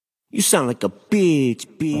You sound like a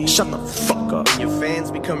bitch. Shut the fuck up. Your fans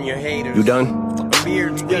become your haters. You done?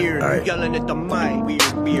 Beard's weird. All right. Yelling at the mic.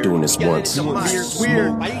 Weird. Doing this once. Beard's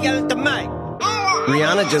weird. Why you yelling at the mic?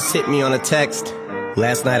 Rihanna just hit me on a text.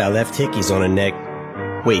 Last night I left hickeys on her neck.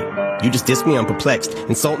 Wait, you just dissed me? I'm perplexed.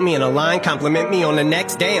 Insult me in a line, compliment me on the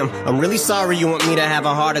next. Damn, I'm really sorry you want me to have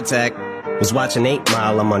a heart attack. Was watching 8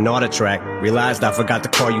 Mile on my Naughter track. Realized I forgot to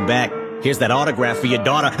call you back. Here's that autograph for your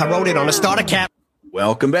daughter. I wrote it on a starter cap.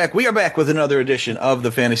 Welcome back. We are back with another edition of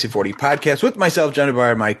the Fantasy 40 podcast with myself, Johnny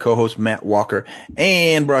Barr, my co-host, Matt Walker,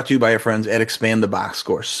 and brought to you by our friends at Expand the Box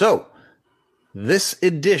Score. So this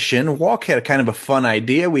edition, Walk had a kind of a fun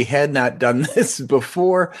idea. We had not done this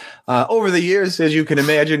before. Over the years, as you can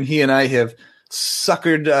imagine, he and I have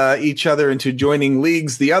suckered each other into joining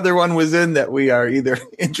leagues the other one was in that we are either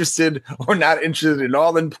interested or not interested at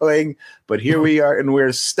all in playing. But here we are, and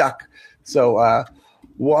we're stuck. So,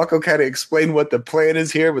 Walk will kind of explain what the plan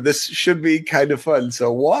is here, but this should be kind of fun.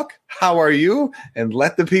 So, Walk, how are you? And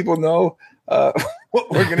let the people know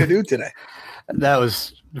what we're going to do today. That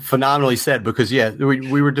was phenomenally said because,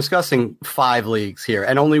 we were discussing 5 leagues here,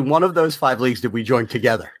 and only one of those 5 leagues did we join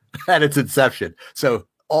together at its inception. So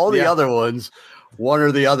all the other ones, one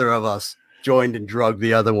or the other of us joined and drugged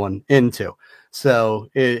the other one into. So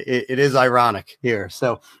it is ironic here.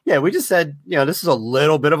 So, we just said, this is a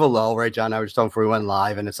little bit of a lull, right, John? I was just talking before we went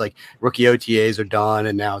live, and it's like rookie OTAs are done,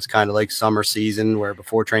 and now it's kind of like summer season where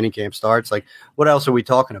before training camp starts, like what else are we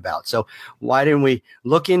talking about? So why didn't we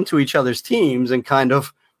look into each other's teams and kind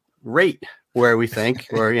of rate where we think,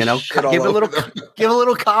 or, give a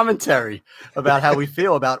little commentary about how we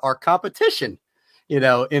feel about our competition, in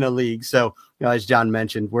a league. So, as John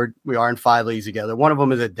mentioned, we are in 5 leagues together. One of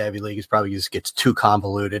them is a Debbie league. It probably just gets too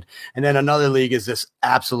convoluted. And then another league is this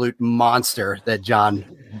absolute monster that John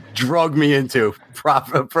drugged me into,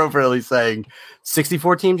 appropriately saying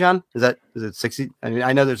 64 team, John? Is it 60? I mean,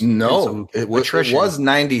 I know there's some it was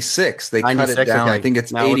 96. They 96? Cut it down. Okay. I think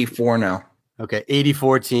it's now 84 now. Okay.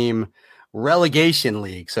 84 team relegation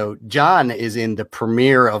league. So John is in the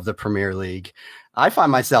premier of the Premier League. I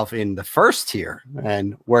find myself in the first tier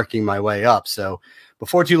and working my way up. So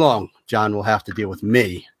before too long, John will have to deal with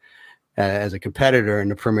me as a competitor in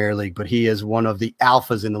the Premier League, but he is one of the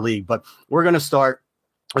alphas in the league. But we're going to start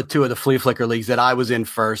with 2 of the flea flicker leagues that I was in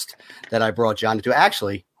first that I brought John into.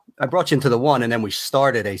 Actually, I brought you into the one, and then we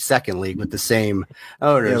started a second league with the same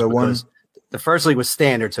owners. The first league was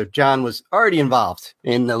standard. So John was already involved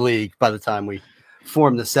in the league by the time we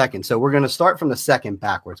form the second. So we're going to start from the second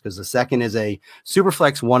backwards because the second is a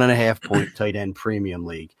Superflex 1.5 point tight end premium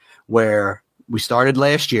league where we started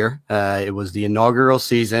last year. It was the inaugural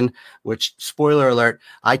season, which, spoiler alert,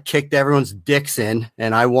 I kicked everyone's dicks in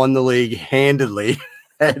and I won the league handedly.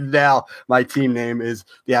 And now my team name is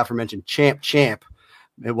the aforementioned Champ.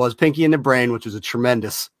 It was Pinky in the Brain, which was a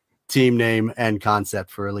tremendous team name and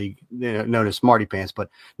concept for a league known as Smarty Pants.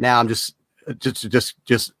 But now I'm just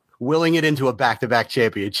willing it into a back-to-back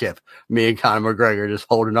championship. Me and Conor McGregor just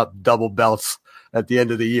holding up double belts at the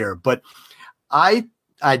end of the year. But I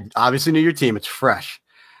obviously knew your team. It's fresh.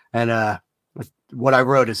 And what I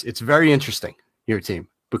wrote is it's very interesting, your team,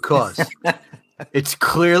 because it's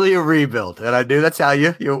clearly a rebuild. And I knew that's how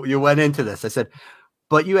you went into this. I said,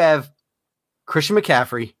 but you have Christian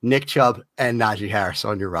McCaffrey, Nick Chubb, and Najee Harris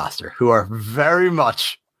on your roster, who are very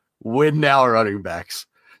much win-now running backs.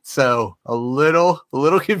 So a little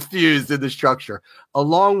confused in the structure,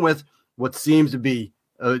 along with what seems to be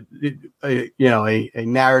a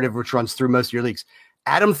narrative which runs through most of your leagues.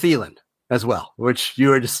 Adam Thielen as well, which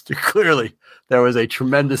you are just clearly there was a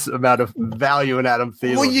tremendous amount of value in Adam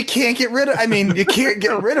Thielen. Well, you can't get rid of. I mean, you can't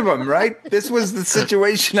get rid of him, right? This was the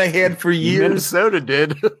situation I had for years. Minnesota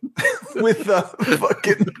did with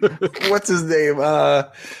fucking what's his name,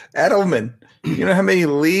 Edelman. You know how many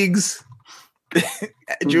leagues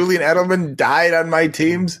Julian Edelman died on my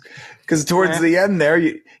teams because towards the end there,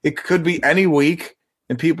 it could be any week,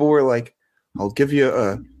 and people were like, "I'll give you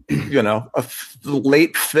a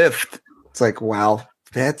late 5th." It's like, wow,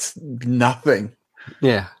 that's nothing.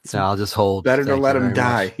 Yeah, so I'll just hold. Better to let him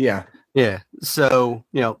die. Much. Yeah. So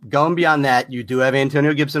going beyond that, you do have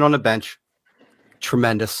Antonio Gibson on the bench.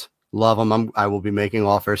 Tremendous. Love him. I will be making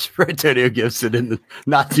offers for Antonio Gibson in the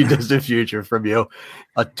not too distant future from you.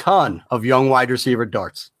 A ton of young wide receiver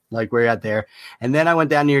darts, like we're at there. And then I went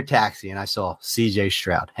down to your taxi and I saw CJ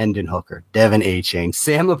Stroud, Hendon Hooker, Devin A-Chain,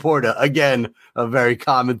 Sam Laporta. Again, a very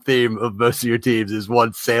common theme of most of your teams is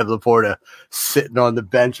one Sam Laporta sitting on the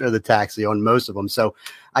bench or the taxi on most of them. So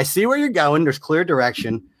I see where you're going. There's clear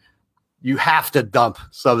direction. You have to dump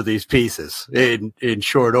some of these pieces in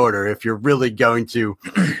short order if you're really going to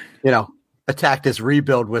attack this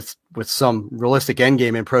rebuild with some realistic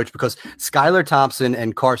endgame approach, because Skylar Thompson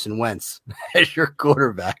and Carson Wentz as your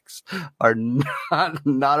quarterbacks are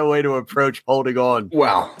not a way to approach holding on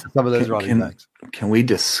to some of those running backs. Can we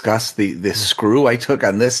discuss the screw I took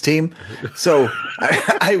on this team? So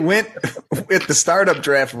I went with the startup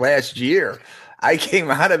draft last year. I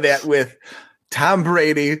came out of that with Tom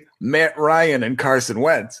Brady, Matt Ryan, and Carson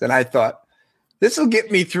Wentz. And I thought, this will get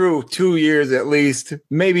me through 2 years at least.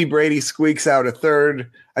 Maybe Brady squeaks out a third.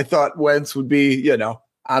 I thought Wentz would be,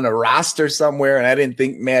 on a roster somewhere. And I didn't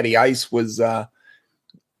think Matty Ice was going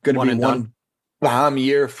to be one bomb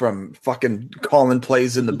year from fucking calling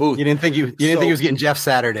plays in the booth. You didn't think he was getting Jeff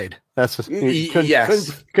Saturday'd. That's what,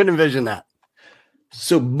 couldn't envision that.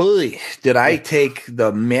 So boy, did I take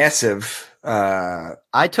the massive.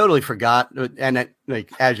 I totally forgot, and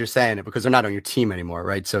as you're saying it, because they're not on your team anymore,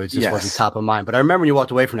 right? So it just wasn't top of mind. But I remember when you walked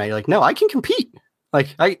away from that, you're like, "No, I can compete.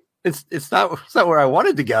 It's not where I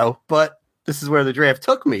wanted to go, but this is where the draft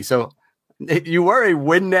took me." So you were a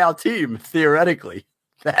win now team theoretically.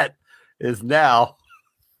 That is now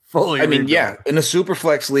fully. In a super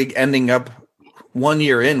flex league, ending up 1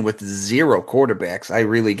 year in with 0 quarterbacks, I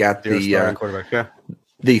really got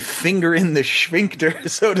the finger in the sphincter,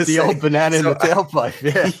 so to say. The old banana in the tailpipe.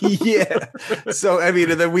 Yeah. So,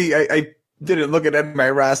 then I didn't look at my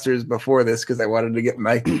rosters before this because I wanted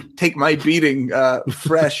to take my beating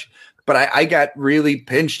fresh. But I got really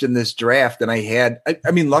pinched in this draft, and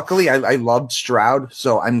luckily I loved Stroud,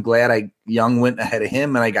 so I'm glad Young went ahead of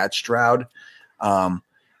him, and I got Stroud. And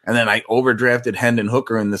then I overdrafted Hendon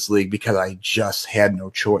Hooker in this league because I just had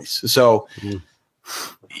no choice. So,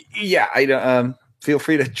 feel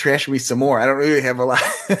free to trash me some more. I don't really have a lot.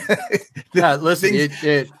 Listen,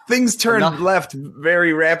 things turned left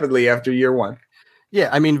very rapidly after year one.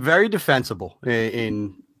 Yeah, very defensible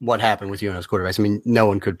in what happened with you and those quarterbacks. No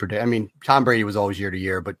one could predict. Tom Brady was always year to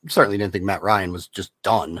year, but certainly didn't think Matt Ryan was just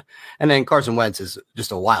done. And then Carson Wentz is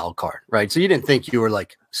just a wild card, right? So you didn't think you were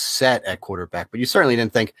set at quarterback, but you certainly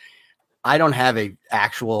didn't think I don't have a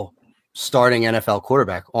actual starting NFL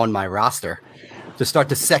quarterback on my roster to start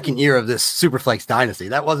the second year of this Superflex dynasty.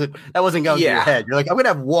 That wasn't going through your head. You're like, I'm going to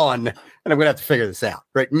have one, and I'm going to have to figure this out.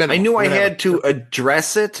 Right? Minimum. I knew I had to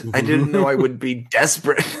address it. Mm-hmm. I didn't know I would be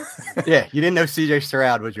desperate. Yeah, you didn't know CJ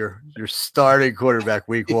Stroud was your starting quarterback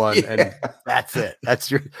week one, and that's it.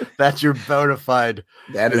 That's your bona fide.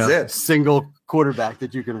 That is it. Single quarterback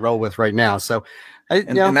that you can roll with right now. So. I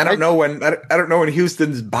don't know when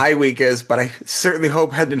Houston's bye week is, but I certainly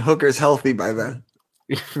hope Hendon Hooker is healthy by then.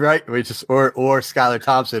 Right, or Skylar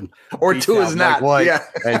Thompson, or two is not,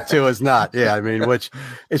 and two is not, which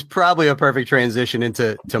is probably a perfect transition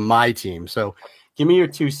into my team. So, give me your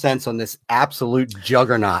 2 cents on this absolute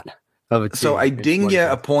juggernaut of a team. So I ding you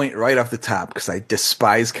a point right off the top because I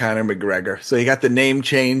despise Conor McGregor. So you got the name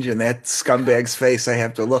change and that scumbag's face I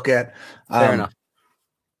have to look at. Fair enough.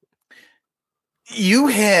 You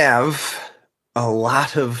have a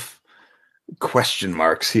lot of question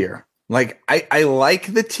marks here. I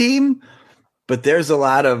like the team, but there's a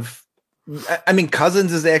lot of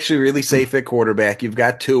Cousins is actually really safe at quarterback. You've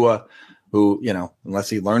got Tua, who, unless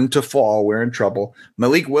he learned to fall, we're in trouble.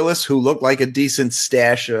 Malik Willis, who looked like a decent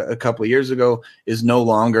stash a couple of years ago, is no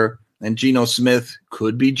longer. And Geno Smith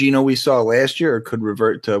could be Geno we saw last year or could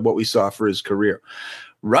revert to what we saw for his career.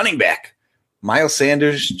 Running back, Miles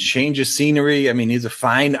Sanders, change of scenery. He's a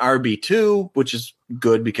fine RB2, which is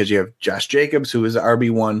good because you have Josh Jacobs, who is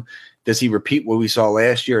RB1. Does he repeat what we saw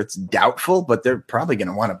last year? It's doubtful, but they're probably going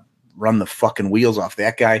to want to run the fucking wheels off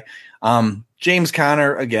that guy. James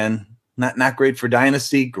Conner, again, not great for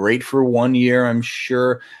Dynasty, great for 1 year, I'm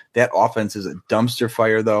sure. That offense is a dumpster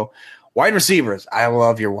fire, though. Wide receivers, I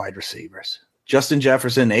love your wide receivers. Justin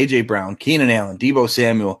Jefferson, A.J. Brown, Keenan Allen, Deebo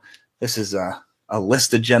Samuel. This is a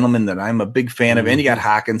list of gentlemen that I'm a big fan of. And you got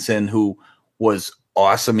Hawkinson, who was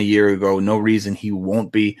awesome a year ago. No reason he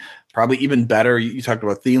won't be. Probably even better. You talked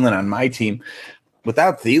about Thielen on my team.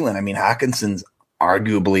 Without Thielen, Hawkinson's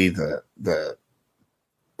arguably the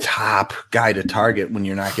top guy to target when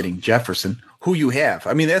you're not getting Jefferson, who you have.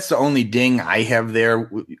 That's the only ding I have there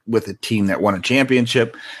with a team that won a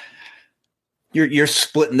championship. You're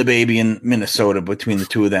splitting the baby in Minnesota between the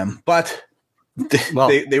two of them. But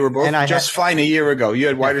they were both just fine a year ago. You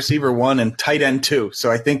had wide receiver 1 and tight end 2. So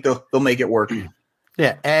I think they'll make it work.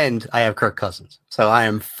 Yeah, and I have Kirk Cousins, so I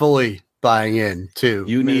am fully buying in to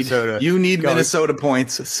Minnesota. You need Minnesota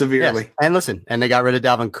points severely. Yes. And listen, and they got rid of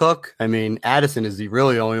Dalvin Cook. Addison is the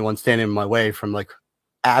really only one standing in my way from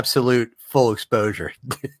absolute full exposure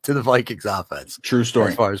to the Vikings offense. True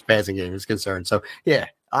story as far as passing game is concerned. So yeah,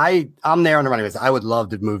 I'm there on the running backs. I would love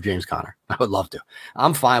to move James Conner. I would love to.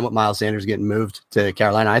 I'm fine with Miles Sanders getting moved to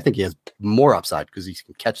Carolina. I think he has more upside because he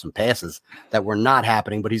can catch some passes that were not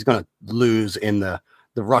happening, but he's going to lose in the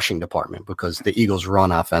rushing department because the Eagles'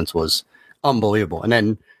 run offense was unbelievable. And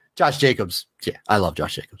then Josh Jacobs, yeah, I love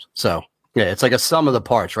Josh Jacobs. So yeah, it's like a sum of the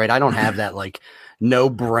parts, right? I don't have that like no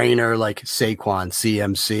brainer like Saquon,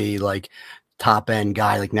 CMC, like top end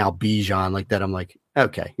guy like now Bijan like that. I'm like,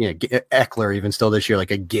 okay, yeah, Eckler even still this year,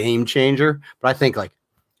 like a game changer. But I think like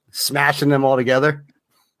smashing them all together,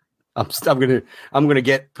 I'm gonna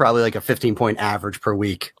get probably like a 15-point average per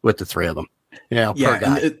week with the three of them, per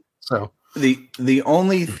guy. So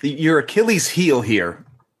your Achilles heel here,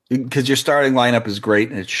 because your starting lineup is great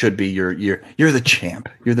and it should be you're the champ,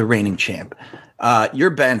 you're the reigning champ. Your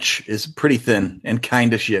bench is pretty thin and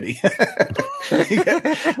kind of shitty.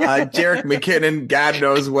 Jerick McKinnon, God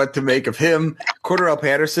knows what to make of him. Cordarrelle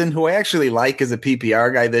Patterson, who I actually like as a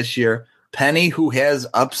PPR guy this year. Penny, who has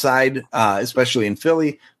upside, especially in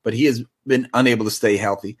Philly, but he has been unable to stay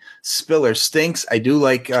healthy. Spiller stinks. I do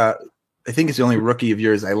like, I think it's the only rookie of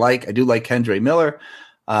yours I like. I do like Kendre Miller.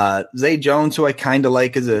 Zay Jones, who I kind of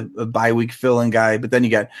like as a bye-week fill-in guy. But then you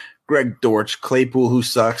got Greg Dortch, Claypool, who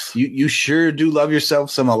sucks. You sure do love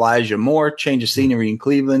yourself some Elijah Moore. Change of scenery in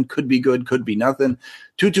Cleveland. Could be good, could be nothing.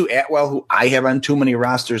 Tutu Atwell, who I have on too many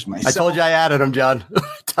rosters myself. I told you I added him, John.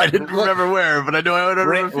 I didn't remember where, but I know I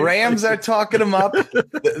would. Rams are talking him up.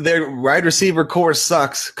 Their wide receiver core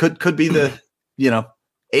sucks. Could be the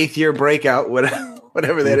 8th year breakout,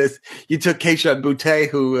 whatever that is. You took Kayshon Boutte,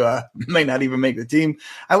 who may not even make the team.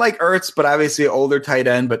 I like Ertz, but obviously an older tight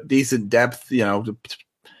end, but decent depth.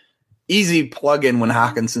 Easy plug-in when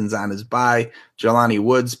Hawkinson's on his bye. Jelani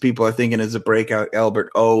Woods, people are thinking is a breakout.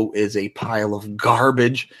 Albert O is a pile of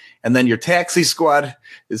garbage. And then your taxi squad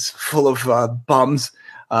is full of bums.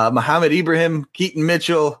 Muhammad Ibrahim, Keaton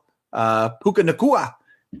Mitchell, Puka Nakua,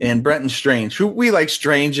 and Brenton Strange. We like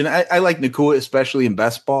Strange, and I like Nakua, especially in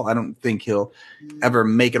best ball. I don't think he'll ever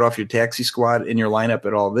make it off your taxi squad in your lineup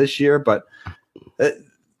at all this year, but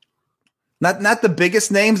not the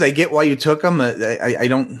biggest names. I get why you took them. I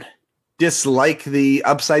don't dislike the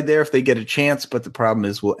upside there if they get a chance, but the problem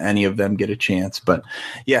is, will any of them get a chance? But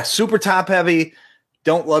yeah, super top heavy.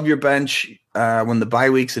 Don't love your bench. When the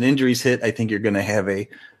bye weeks and injuries hit, I think you're going to have a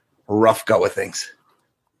rough go with things.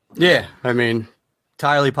 Yeah, I mean,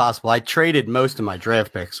 entirely possible. I traded most of my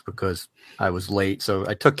draft picks because I was late, so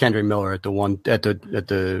I took Kendre Miller at the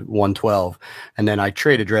 112, and then I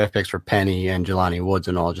traded draft picks for Penny and Jelani Woods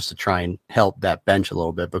and all just to try and help that bench a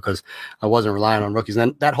little bit because I wasn't relying on rookies.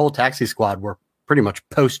 And that whole taxi squad were pretty much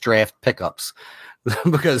post-draft pickups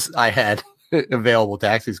because I had available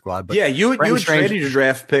taxi squad. But yeah, you traded your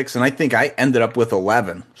draft picks, and I think I ended up with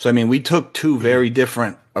 11. So I mean, we took two very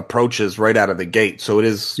different approaches right out of the gate. So it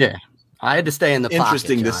is I had to stay in the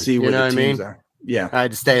interesting pocket, to see where the teams are. Yeah, I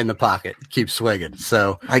had to stay in the pocket, keep swinging.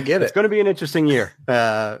 So I get it. It's going to be an interesting year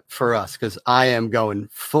for us because I am going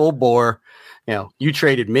full bore. You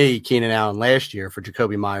traded me Keenan Allen last year for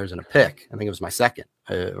Jacoby Myers and a pick. I think it was my second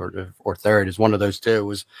or third. Is one of those two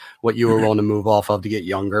was what you were willing to move off of to get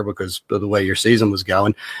younger because of the way your season was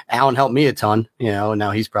going. Allen helped me a ton, and now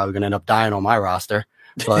he's probably going to end up dying on my roster.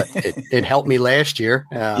 But it helped me last year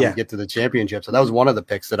get to the championship. So that was one of the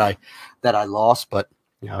picks that I lost. But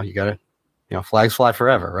you got to. Flags fly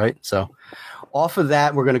forever, right? So off of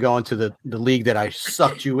that, we're going to go into the league that I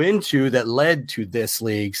sucked you into that led to this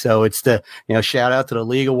league. So it's the, shout out to the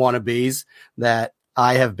League of Wannabes that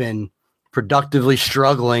I have been productively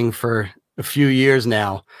struggling for a few years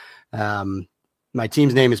now. My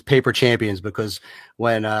team's name is Paper Champions because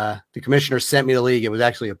when the commissioner sent me the league, it was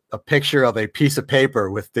actually a picture of a piece of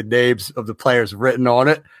paper with the names of the players written on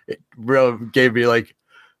it. It really gave me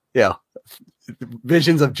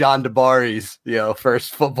visions of John DeBari's,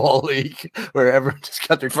 first football league where everyone just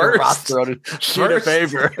got their roster on a sheet of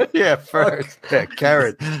paper. First. Yeah,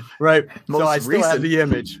 Karen. Right. So I still have the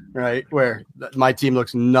image, right, where my team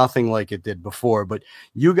looks nothing like it did before, but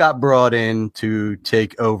you got brought in to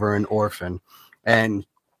take over an orphan. And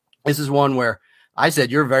this is one where I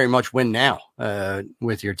said you're very much win now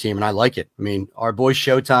with your team, and I like it. I mean, our boys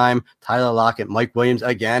Showtime, Tyler Lockett, Mike Williams,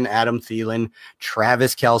 again, Adam Thielen,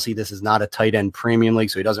 Travis Kelce. This is not a tight end premium league,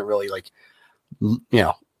 so he doesn't really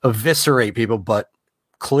eviscerate people, but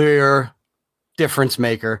clear difference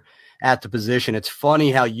maker at the position. It's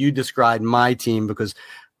funny how you described my team because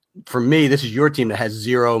for me, this is your team that has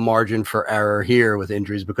zero margin for error here with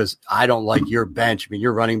injuries because I don't like your bench. I mean,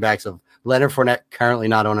 your running backs of Leonard Fournette currently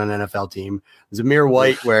not on an NFL team. Zamir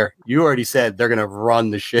White, where you already said they're going to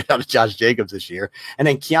run the shit out of Josh Jacobs this year. And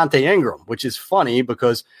then Keontae Ingram, which is funny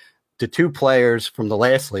because the two players from the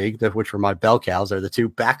last league, which were my bell cows, are the two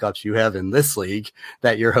backups you have in this league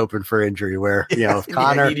that you're hoping for injury. Where if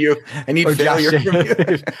Connor, I need failure from you.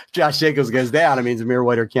 if Josh Jacobs goes down, it means Zamir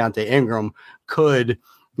White or Keontae Ingram could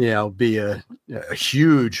be a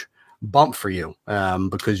huge bump for you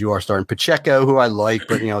because you are starting Pacheco, who I like,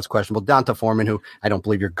 but it's questionable. Donta Foreman, who I don't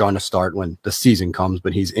believe you're going to start when the season comes,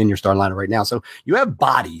 but he's in your starting lineup right now. So you have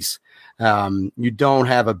bodies. You don't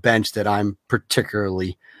have a bench that I'm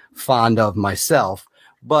particularly fond of myself,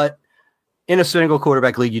 but in a single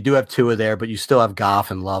quarterback league, you do have Tua there, but you still have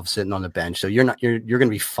Goff and Love sitting on the bench. So you're going to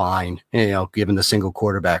be fine, given the single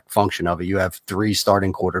quarterback function of it. You have 3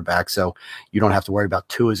 starting quarterbacks, so you don't have to worry about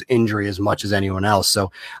Tua's injury as much as anyone else.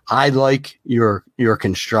 So I like your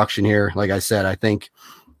construction here. Like I said, I think,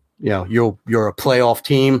 you're a playoff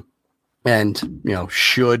team and,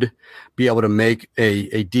 should be able to make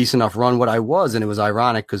a decent enough run. What I was, and it was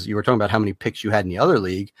ironic because you were talking about how many picks you had in the other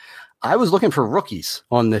league. I was looking for rookies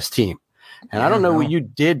on this team. And I don't know what you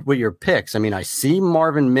did with your picks. I mean, I see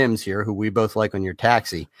Marvin Mims here, who we both like on your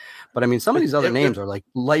taxi. But, I mean, some of these other names are like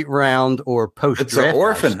late round or post-draft. It's an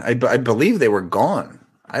orphan. I believe they were gone.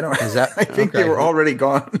 I think they were already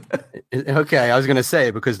gone. Okay, I was going to say,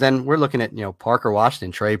 because then we're looking at, Parker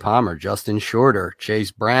Washington, Trey Palmer, Justin Shorter, Chase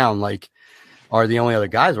Brown, are the only other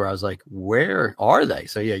guys where I was like, where are they?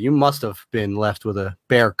 So, yeah, you must have been left with a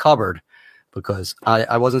bare cupboard, because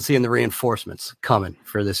I wasn't seeing the reinforcements coming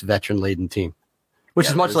for this veteran-laden team, which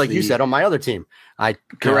is much like you said on my other team.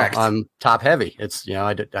 Correct. I'm top heavy. It's,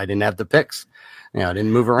 I didn't have the picks. I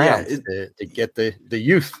didn't move around to get the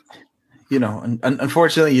youth.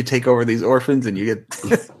 Unfortunately, you take over these orphans and you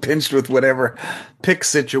get pinched with whatever pick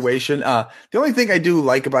situation. The only thing I do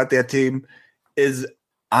like about that team is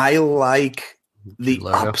I like the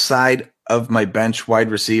upside of my bench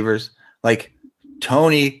wide receivers. Like,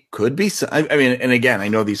 Tony could be, and again, I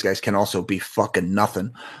know these guys can also be fucking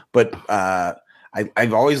nothing, but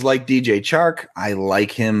I've always liked DJ Chark. I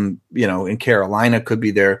like him, in Carolina, could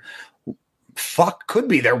be their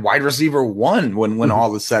wide receiver 1 when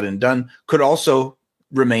all is said and done. Could also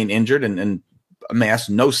remain injured and amass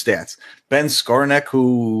no stats. Ben Skornek,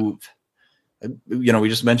 who, we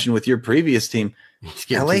just mentioned with your previous team,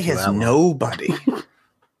 LA has nobody.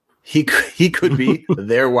 He could be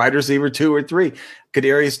their wide receiver 2 or 3.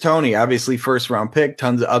 Kadarius Toney, obviously first round pick,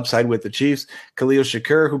 tons of upside with the Chiefs. Khalil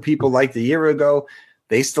Shakur, who people liked a year ago,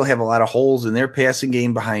 they still have a lot of holes in their passing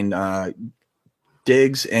game behind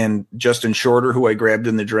Diggs and Justin Shorter, who I grabbed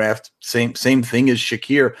in the draft. Same thing as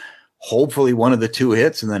Shakir. Hopefully one of the 2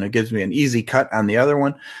 hits, and then it gives me an easy cut on the other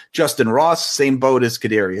one. Justin Ross, same boat as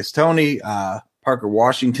Kadarius Toney. Parker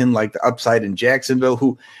Washington, like the upside in Jacksonville,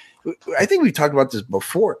 who I think we talked about this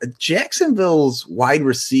before. Jacksonville's wide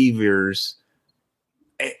receivers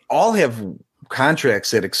all have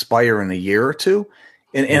contracts that expire in a year or two.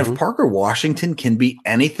 And if Parker Washington can be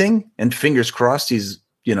anything, and fingers crossed he's,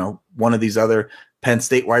 one of these other Penn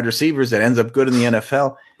State wide receivers that ends up good in the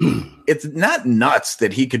NFL, it's not nuts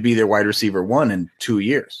that he could be their wide receiver 1 in 2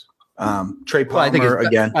 years. Trey Palmer,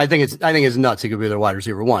 again. I think it's nuts he could be their wide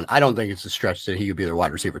receiver 1. I don't think it's a stretch that he could be their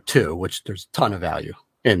wide receiver 2, which there's a ton of value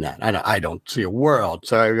in that. I don't see a world,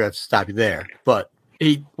 so I got to stop you there. But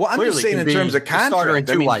I'm just saying in terms of contract, starter in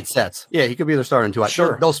 2 wide sets. Yeah, he could be their starter in 2 wide.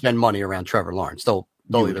 Sure, they'll spend money around Trevor Lawrence. They'll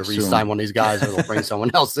either re-sign one of these guys or they'll bring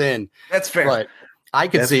someone else in. That's fair. But I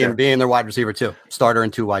could see him being their wide receiver 2, starter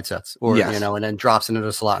in 2 wide sets, or and then drops into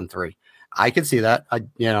the slot in 3. I could see that.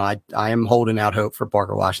 I am holding out hope for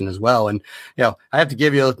Parker Washington as well. And, I have to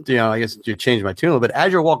give you, I guess you changed my tune a little bit.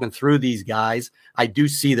 As you're walking through these guys, I do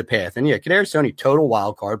see the path. And Kadarius Toney, total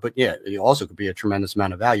wild card, but he also could be a tremendous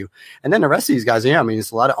amount of value. And then the rest of these guys,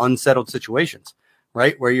 it's a lot of unsettled situations,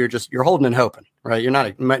 right? Where you're holding and hoping, right? You're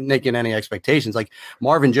not making any expectations. Like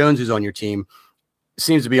Marvin Jones, who's on your team,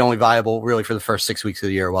 seems to be only viable really for the first 6 weeks of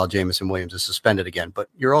the year while Jameson Williams is suspended again. But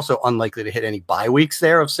you're also unlikely to hit any bye weeks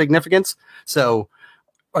there of significance. So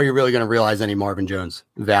are you really going to realize any Marvin Jones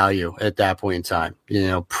value at that point in time?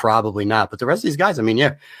 Probably not. But the rest of these guys,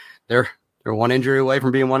 they're one injury away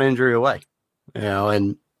from being one injury away.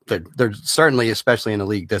 And they're certainly, especially in a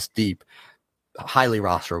league this deep, highly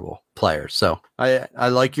rosterable players. So I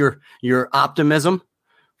like your optimism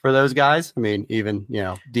for those guys. Even,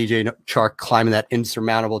 DJ Chark climbing that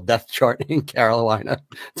insurmountable depth chart in Carolina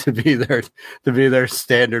to be their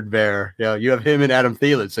standard bearer. You have him and Adam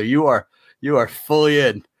Thielen. So you are fully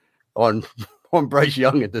in on Bryce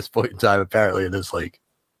Young at this point in time, apparently, in this league.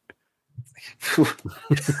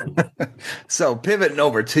 So pivoting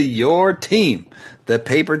over to your team, the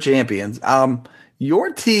Paper Champions.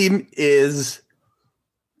 Your team is,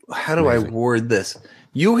 how do I word this?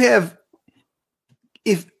 You have,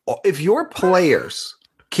 if if your players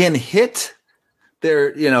can hit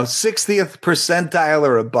their 60th percentile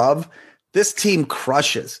or above, this team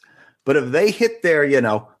crushes. But if they hit their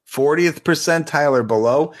 40th percentile or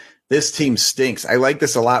below, this team stinks. I like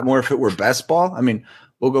this a lot more if it were best ball. I mean,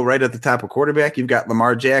 we'll go right at the top of quarterback. You've got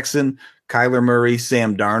Lamar Jackson, Kyler Murray,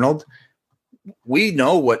 Sam Darnold. We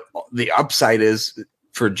know what the upside is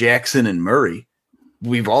for Jackson and Murray.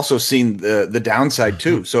 We've also seen the downside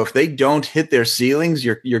too. So if they don't hit their ceilings,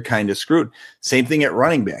 you're kind of screwed. Same thing at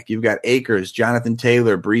running back. You've got Akers, Jonathan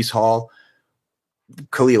Taylor, Breece Hall,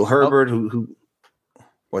 Khalil Herbert, who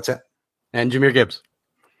what's that? And Jahmyr Gibbs.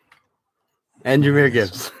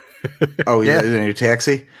 Oh, yeah, in your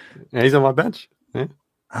taxi? Yeah, he's on my bench. Yeah.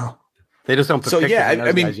 Oh. They just don't put pictures of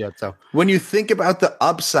those guys yet. So when you think about the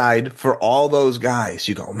upside for all those guys,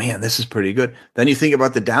 you go, man, this is pretty good. Then you think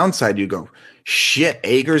about the downside, you go, shit,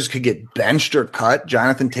 Akers could get benched or cut.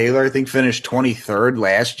 Jonathan Taylor, I think, finished 23rd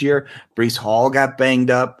last year. Breece Hall got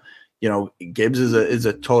banged up. Gibbs is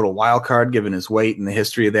a total wild card given his weight and the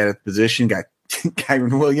history of that position. Got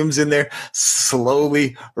Kyron Williams in there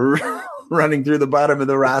slowly running through the bottom of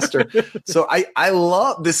the roster. So I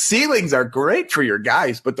love the ceilings are great for your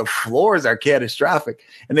guys, but the floors are catastrophic.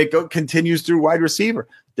 And it continues through wide receiver.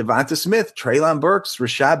 Devonta Smith, Treylon Burks,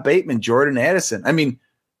 Rashad Bateman, Jordan Addison. I mean,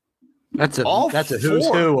 that's a who's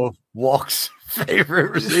who of Walk's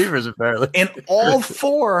favorite receivers, apparently. And all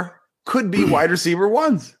four could be wide receiver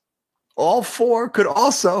ones. All four could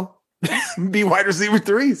also be wide receiver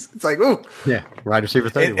threes. It's like, ooh. Yeah, wide receiver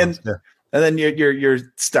 30. And then your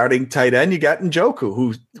starting tight end, you got Njoku,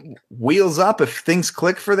 who wheels up if things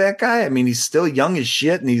click for that guy. I mean, he's still young as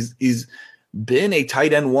shit, and he's been a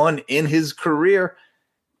tight end one in his career.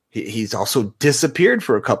 He's also disappeared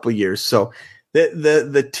for a couple of years. So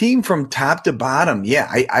the team from top to bottom, yeah,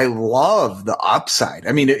 I love the upside.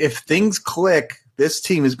 I mean, if things click, this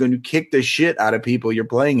team is going to kick the shit out of people you're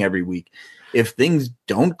playing every week. If things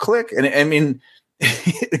don't click, and I mean,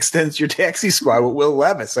 it extends your taxi squad with Will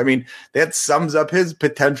Levis. I mean, that sums up his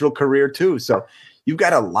potential career too. So you've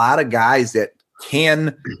got a lot of guys that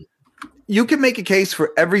you can make a case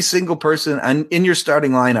for every single person in your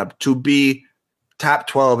starting lineup to be top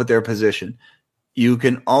 12 at their position. You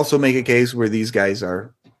can also make a case where these guys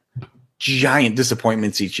are giant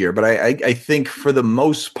disappointments each year. But I think for the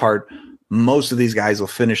most part, most of these guys will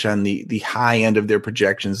finish on the high end of their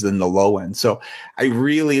projections than the low end. So I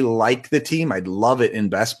really like the team. I'd love it in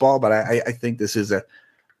best ball, but I think this is a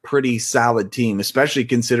pretty solid team, especially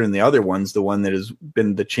considering the other ones, the one that has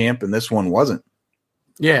been the champ and this one wasn't.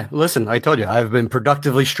 Yeah, listen, I told you, I've been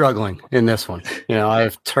productively struggling in this one.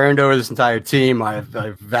 I've turned over this entire team. I've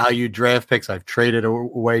valued draft picks. I've traded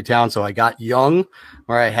away talent. So I got young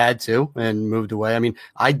where I had to and moved away. I mean,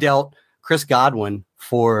 I dealt Chris Godwin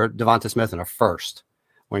for Devonta Smith in a first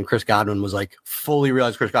when Chris Godwin was like fully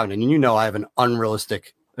realized Chris Godwin. And I have an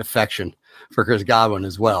unrealistic affection for Chris Godwin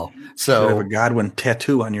as well. So you have a Godwin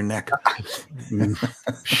tattoo on your neck.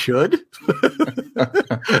 Should, but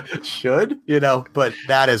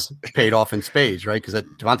that has paid off in spades, right? Because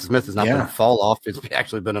Devonta Smith has not been a fall off. It's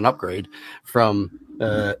actually been an upgrade from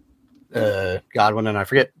Godwin. And I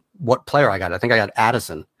forget what player I got. I think I got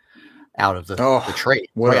Addison out of the trade.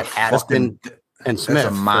 I got Addison and Smith.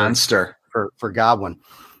 That's a monster for Godwin.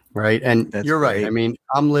 Right. And that's you're right. great. I mean,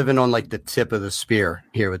 I'm living on like the tip of the spear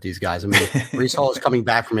here with these guys. I mean, Breece Hall is coming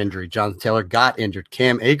back from injury. Jonathan Taylor got injured.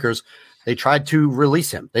 Cam Akers, they tried to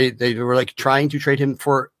release him. They were like trying to trade him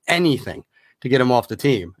for anything to get him off the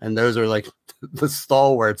team. And those are like the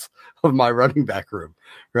stalwarts of my running back room.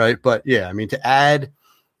 Right. But yeah, I mean, to add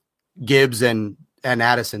Gibbs and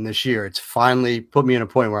Addison this year, it's finally put me in a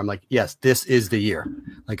point where I'm like, yes, this is the year.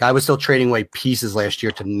 Like I was still trading away pieces last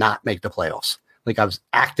year to not make the playoffs. Like I was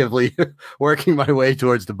actively working my way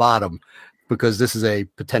towards the bottom because this is a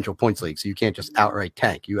potential points league. So you can't just outright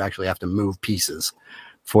tank. You actually have to move pieces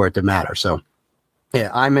for it to matter. So yeah,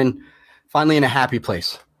 I'm finally in a happy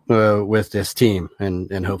place with this team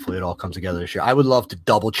and hopefully it all comes together this year. I would love to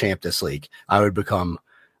double champ this league. I would become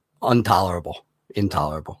intolerable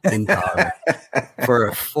for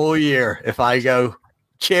a full year. If I go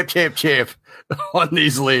champ on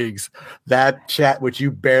these leagues, that chat, which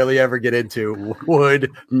you barely ever get into, would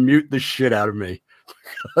mute the shit out of me.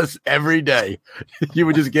 Because every day you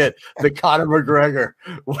would just get the Conor McGregor,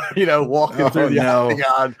 walking through the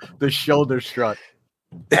octagon, the shoulder strut.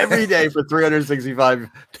 Every day for 365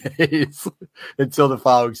 days until the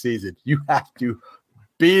following season. You have to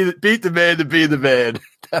beat the man to be the man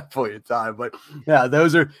at that point in time. But yeah,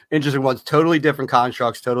 those are interesting ones. Totally different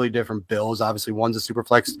constructs, totally different bills. Obviously, one's a super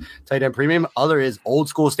flex tight end premium. Other is old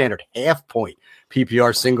school standard half point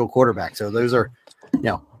PPR single quarterback. So those are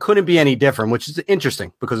couldn't be any different, which is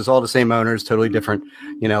interesting because it's all the same owners, totally different,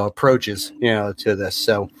 approaches, to this.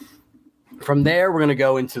 So from there, we're going to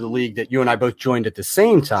go into the league that you and I both joined at the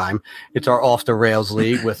same time. It's our Off the Rails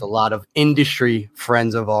league with a lot of industry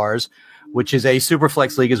friends of ours, which is a super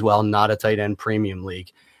flex league as well, not a tight end premium league.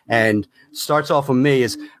 And starts off with me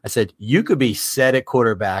is I said, you could be set at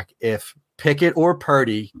quarterback if Pickett or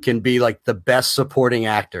Purdy can be like the best supporting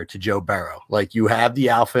actor to Joe Burrow. Like you have the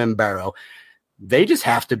alpha in Burrow. They just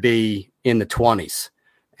have to be in the 20s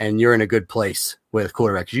and you're in a good place with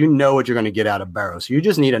quarterbacks. You know what you're going to get out of Burrow. So you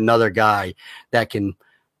just need another guy that can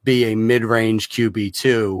be a mid-range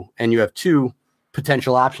QB2. And you have two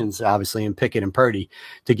potential options, obviously, in Pickett and Purdy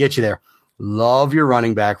to get you there. Love your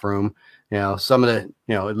running back room. Some of the,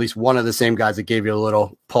 at least one of the same guys that gave you a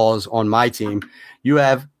little pause on my team. You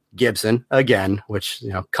have Gibson again, which,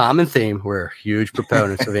 common theme. We're huge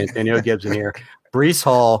proponents of Antonio Gibson here. Breece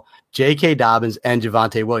Hall, J.K. Dobbins, and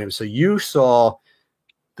Javonte Williams. So you saw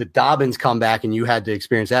the Dobbins come back and you had to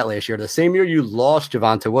experience that last year. The same year you lost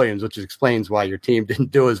Javonte Williams, which explains why your team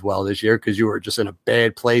didn't do as well this year because you were just in a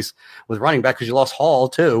bad place with running back because you lost Hall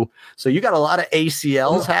too. So you got a lot of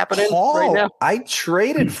ACLs happening right now. I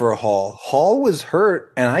traded for Hall. Hall was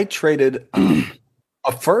hurt and I traded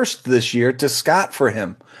a first this year to Scott for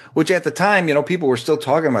him, which at the time, people were still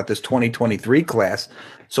talking about this 2023 class.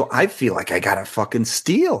 So I feel like I got a fucking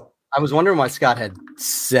steal. I was wondering why Scott had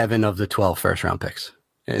 7 of the 12 first round picks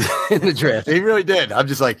in the draft. He really did. I'm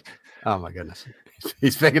just like, oh my goodness,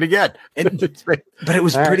 he's picking again. But it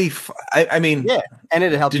was pretty. I mean, yeah, and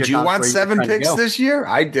it helped. Did you want 7 picks this year?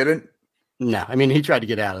 I didn't. No, I mean he tried to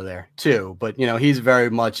get out of there too, but he's very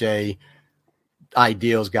much a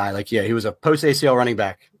ideals guy. Like, yeah, he was a post ACL running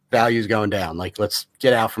back. Value's going down. Like, let's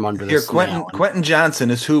get out from under this. Here, Quentin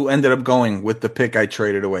Johnson is who ended up going with the pick I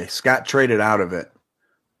traded away. Scott traded out of it.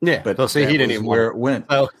 Yeah, but he didn't even where it went.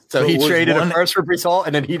 So he traded a first for Breece Hall,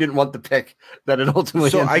 and then he didn't want the pick that it ultimately.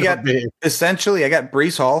 So I got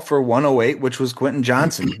Breece Hall for 108, which was Quentin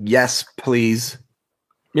Johnson. Yes, please.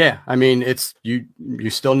 Yeah, I mean it's you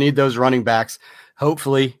still need those running backs.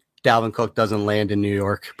 Hopefully, Dalvin Cook doesn't land in New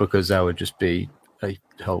York because that would just be a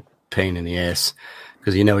whole pain in the ass.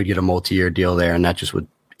 Because he'd get a multi-year deal there, and that just would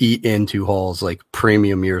eat into Hall's like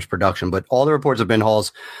premium years production. But all the reports have been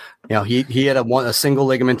Hall's. He had a single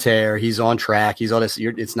ligament tear. He's on track. He's on this.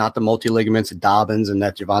 It's not the multi ligaments that Dobbins and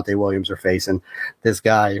that Javonte Williams are facing. This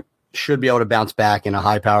guy should be able to bounce back in a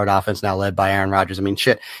high-powered offense now led by Aaron Rodgers. I mean,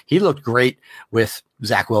 shit, he looked great with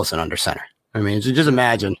Zach Wilson under center. I mean, just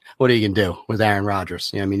imagine what he can do with Aaron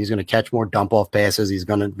Rodgers. I mean, he's going to catch more dump-off passes. He's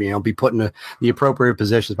going to, be put in the appropriate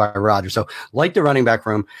positions by Rodgers. So, like the running back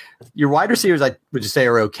room, your wide receivers, I would just say,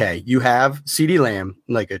 are okay. You have CeeDee Lamb,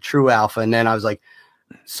 like a true alpha. And then I was like,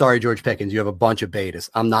 sorry, George Pickens, you have a bunch of betas.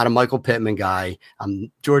 I'm not a Michael Pittman guy.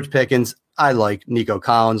 I'm George Pickens. I like Nico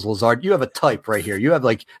Collins, Lazard. You have a type right here. You have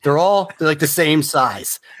they're like the same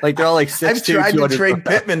size. Like they're all like 6'2". I've tried to trade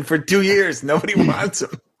Pittman for 2 years. Nobody wants him.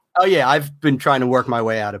 Oh, yeah, I've been trying to work my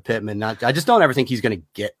way out of Pittman. I just don't ever think he's going to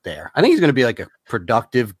get there. I think he's going to be like a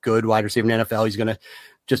productive, good wide receiver in the NFL. He's going to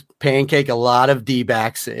just pancake a lot of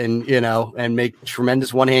D-backs and, and make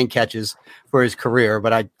tremendous one-hand catches for his career.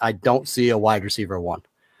 But I don't see a wide receiver one.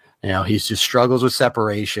 He just struggles with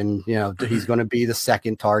separation. He's going to be the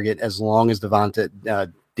second target as long as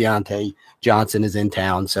Deontay Johnson is in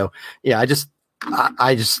town. So, yeah, I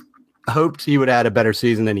just hoped he would add a better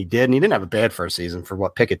season than he did, and he didn't have a bad first season for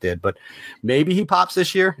what Pickett did, but maybe he pops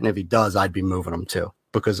this year, and if he does, I'd be moving him too,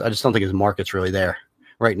 because I just don't think his market's really there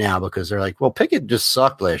right now, because they're like, well, Pickett just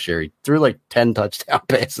sucked last year. He threw like 10 touchdown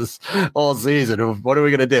passes all season. What are we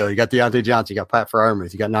going to do? You got Deontay Johnson, you got Pat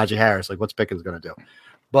Freiermuth, you got Najee Harris. Like, what's Pickens going to do?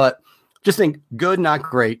 But just think good, not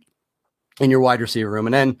great in your wide receiver room.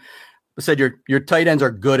 And then I said your tight ends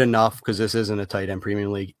are good enough because this isn't a tight end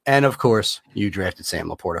premium league. And, of course, you drafted Sam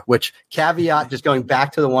Laporta, which caveat, just going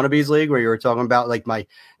back to the Wannabes league where you were talking about like my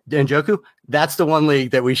Njoku, that's the one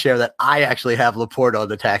league that we share that I actually have Laporta on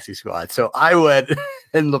the taxi squad. So I went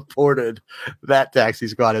and Laported that taxi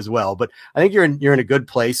squad as well. But I think you're in a good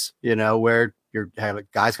place, where you're having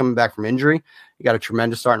guys coming back from injury. You got a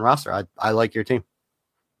tremendous starting roster. I like your team.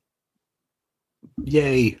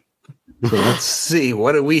 Yay. So let's see.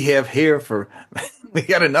 What do we have here we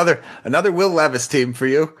got another Will Levis team for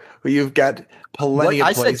you, where you've got plenty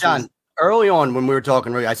of places. I said, John, early on when we were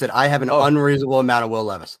talking, I said, I have an unreasonable amount of Will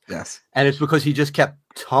Levis. Yes. And it's because he just kept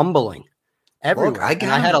tumbling everywhere. Look,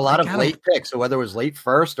 I had a lot of late picks. So whether it was late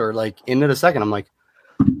first or like into the second, I'm like,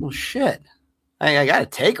 well, shit, I got to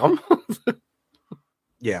take him.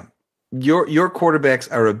 Yeah. Your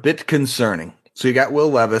quarterbacks are a bit concerning. So you got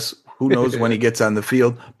Will Levis, Who knows when he gets on the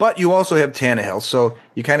field? But you also have Tannehill, so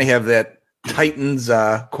you kind of have that Titans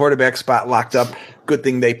quarterback spot locked up. Good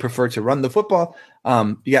thing they prefer to run the football.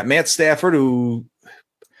 You got Matt Stafford, who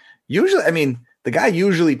usually, the guy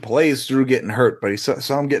usually plays through getting hurt, but he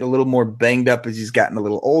saw him getting a little more banged up as he's gotten a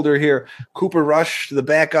little older here. Cooper Rush, the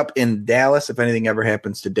backup in Dallas, if anything ever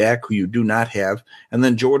happens to Dak, who you do not have. And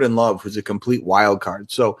then Jordan Love, who's a complete wild card.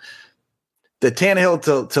 So the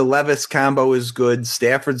Tannehill to Levis combo is good.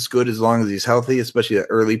 Stafford's good as long as he's healthy, especially the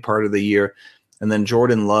early part of the year. And then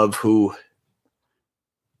Jordan Love, who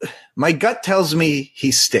my gut tells me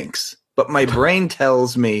he stinks, but my brain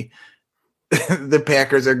tells me the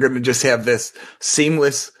Packers are going to just have this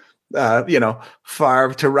seamless,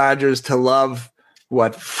 Favre to Rodgers to Love,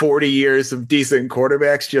 40 years of decent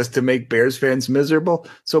quarterbacks just to make Bears fans miserable.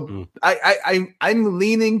 So I'm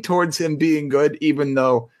leaning towards him being good, even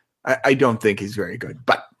though I don't think he's very good.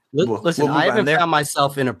 But listen, I haven't found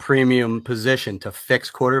myself in a premium position to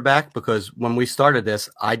fix quarterback, because when we started this,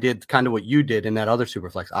 I did kind of what you did in that other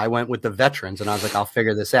Superflex. I went with the veterans, and I was like, I'll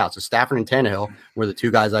figure this out. So Stafford and Tannehill were the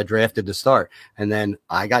two guys I drafted to start. And then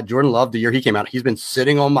I got Jordan Love the year he came out. He's been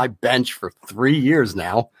sitting on my bench for 3 years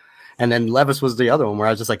now. And then Levis was the other one where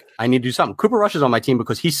I was just like, I need to do something. Cooper Rush is on my team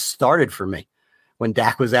because he started for me when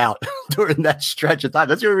Dak was out during that stretch of time.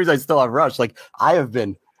 That's the only reason I still have Rush. Like, I have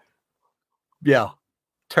been,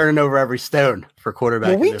 turning over every stone for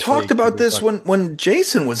quarterback. Well, we talked about this when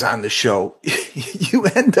Jason was on the show. You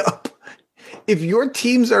end up, if your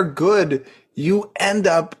teams are good, you end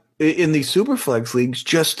up in these Superflex leagues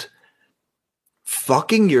just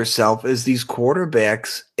fucking yourself as these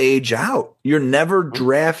quarterbacks age out. You're never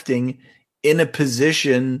drafting in a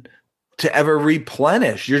position to ever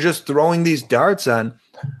replenish. You're just throwing these darts on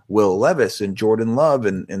Will Levis and Jordan Love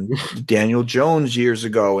and Daniel Jones years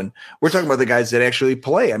ago. And we're talking about the guys that actually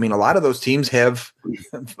play. A lot of those teams have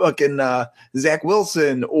fucking Zach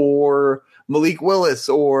Wilson or Malik Willis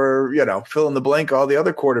or, fill in the blank, all the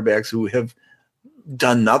other quarterbacks who have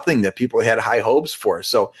done nothing that people had high hopes for.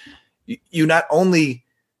 So you not only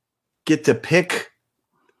get to pick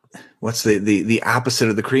what's the opposite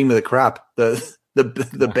of the cream of the crop,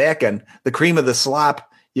 the back end, the cream of the slop.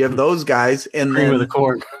 You have those guys, and cream of the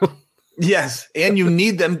corn. Yes, and you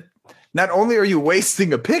need them. Not only are you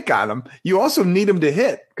wasting a pick on them, you also need them to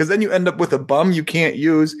hit, because then you end up with a bum you can't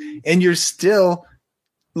use, and you're still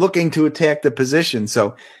looking to attack the position.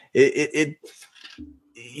 So you're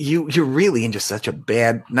really in just such a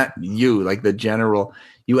bad, not you, like the general.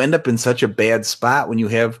 You end up in such a bad spot when you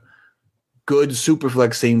have good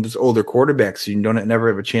Superflex teams, older quarterbacks. You never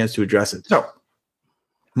have a chance to address it. So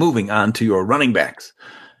moving on to your running backs.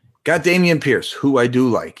 Got Dameon Pierce, who I do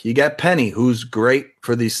like. You got Penny, who's great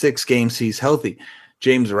for these 6 games he's healthy.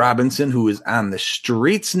 James Robinson, who is on the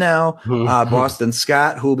streets now. Boston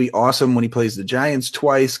Scott, who will be awesome when he plays the Giants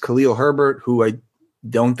twice. Khalil Herbert, who I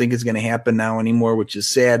don't think is going to happen now anymore, which is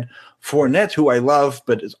sad. Fournette, who I love,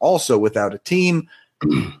 but is also without a team.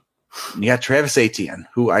 You got Travis Etienne,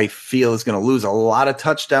 who I feel is going to lose a lot of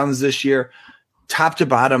touchdowns this year. Top to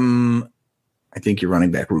bottom, I think your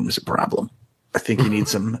running back room is a problem. I think you need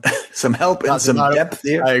some help and some depth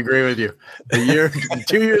here. I agree with you.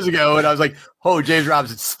 2 years ago, and I was like, "Oh, James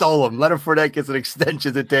Robinson stole him. Leonard Fournette gets an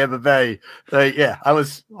extension to Tampa Bay." I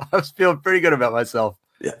was feeling pretty good about myself.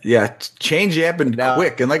 Yeah. Change happened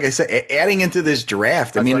quick, and like I said, adding into this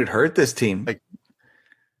draft, it hurt this team.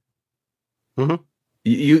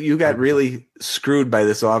 You got really screwed by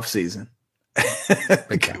this offseason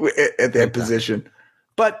at that position.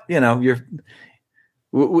 But you're.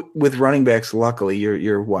 With running backs, luckily,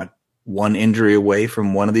 you're one injury away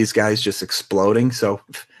from one of these guys just exploding. So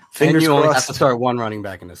fingers crossed. Only have to start one running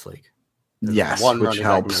back in this league. Yes, one which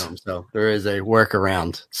helps. Minimum, so there is a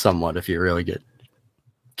workaround somewhat if you really get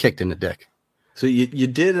kicked in the dick. So you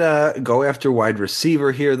did go after wide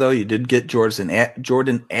receiver here, though. You did get Jordan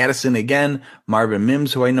Addison again, Marvin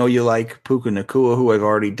Mims, who I know you like, Puka Nacua, who I've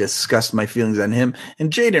already discussed my feelings on him, and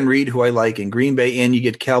Jaden Reed, who I like in Green Bay, and you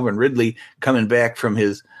get Calvin Ridley coming back from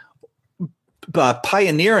his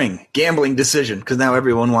pioneering gambling decision, because now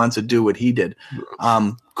everyone wants to do what he did.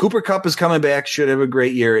 Cooper Kupp is coming back, should have a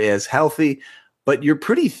great year as healthy, but you're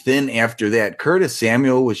pretty thin after that. Curtis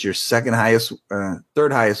Samuel was your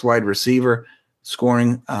third highest wide receiver.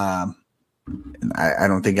 Scoring. I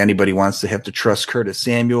don't think anybody wants to have to trust Curtis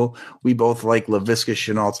Samuel. We both like Laviska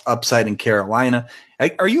Shenault's upside in Carolina.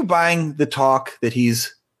 Are you buying the talk that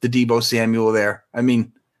he's the Deebo Samuel there? I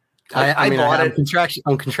bought it.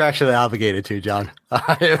 I'm contractually obligated to, John.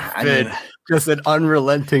 I have been just an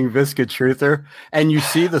unrelenting Visca truther. And you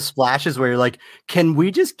see the splashes where you're like, can we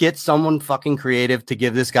just get someone fucking creative to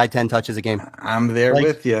give this guy 10 touches a game? I'm there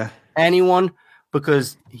with you. anyone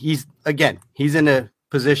because he's in a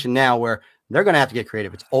position now where they're going to have to get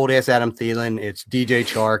creative. It's old ass Adam Thielen. It's DJ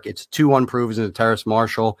Chark. It's two unprovens in Terrace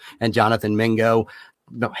Marshall and Jonathan Mingo.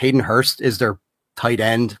 No, Hayden Hurst is their tight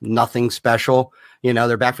end. Nothing special. You know,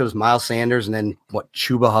 their backfield is Miles Sanders and then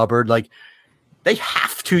Chuba Hubbard. Like they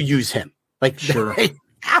have to use him. Like Sure. They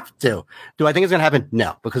have to. Do I think it's going to happen?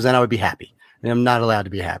 No, because then I would be happy. And I'm not allowed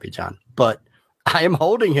to be happy, John. But I am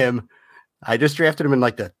holding him. I just drafted him in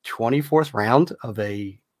like the 24th round of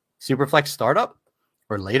a Superflex startup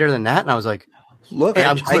or later than that. And I was like, look, hey,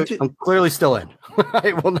 I'm clearly still in.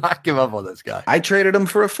 I will not give up on this guy. I traded him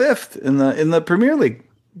for a 5th in the Premier League.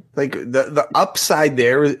 Like the upside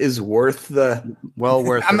there is worth the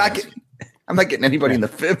worth. I'm not getting anybody in the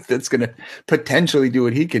 5th that's going to potentially do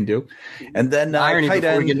what he can do. And then irony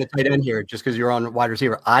before we get into tight end here, just because you're on wide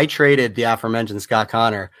receiver, I traded the aforementioned Scott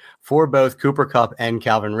Connor for both Cooper Kupp and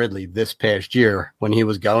Calvin Ridley this past year when he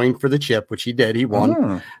was going for the chip, which he did. He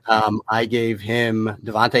won. I gave him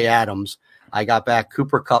Devontae Adams. I got back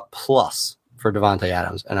Cooper Kupp plus for Devontae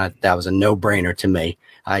Adams, and that was a no-brainer to me.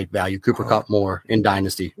 I value Cooper Kupp more in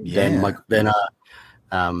Dynasty than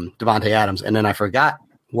Devontae Adams. And then I forgot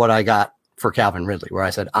what I got for Calvin Ridley, where I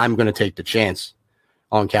said, I'm going to take the chance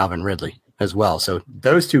on Calvin Ridley as well. So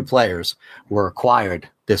those two players were acquired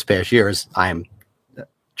this past year as I'm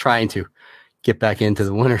trying to get back into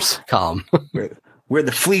the winners column. We're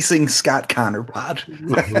the fleecing Scott Connor pod.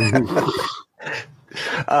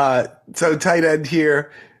 So tight end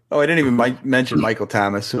here. Oh, I didn't even mention Michael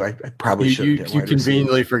Thomas, who I probably should have. You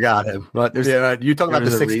conveniently forgot him. But you talk about the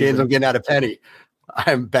 6 games I'm getting out of Penny.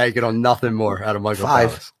 I'm banking on nothing more out of Michael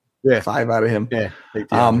Thomas. Yeah, 5 out of him. Yeah.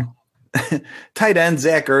 Tight end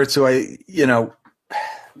Zach Ertz, who I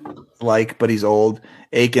like, but he's old.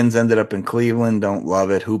 Akins ended up in Cleveland. Don't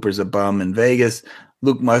love it. Hooper's a bum in Vegas.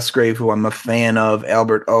 Luke Musgrave, who I'm a fan of.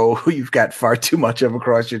 Albert O, who you've got far too much of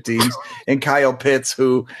across your teams, and Kyle Pitts,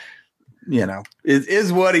 who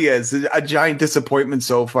is what he is. A giant disappointment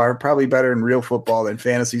so far. Probably better in real football than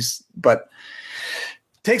fantasies, but.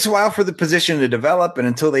 Takes a while for the position to develop, and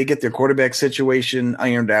until they get their quarterback situation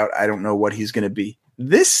ironed out, I don't know what he's going to be.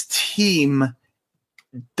 This team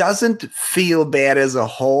doesn't feel bad as a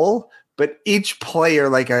whole, but each player,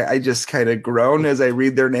 like I just kind of groan as I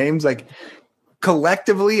read their names. Like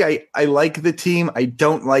collectively, I like the team. I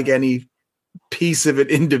don't like any piece of it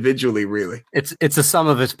individually, really. It's a sum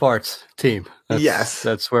of its parts team.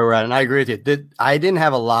 That's where we're at. And I agree with you. I didn't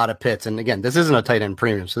have a lot of pits. And again, this isn't a tight end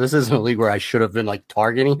premium. So this isn't a league where I should have been like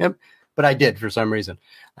targeting him, but I did for some reason.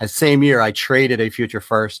 Same year, I traded a future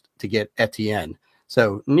first to get Etienne.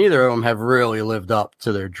 So neither of them have really lived up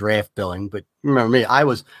to their draft billing. But remember me, I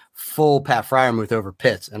was full Pat Freiermuth over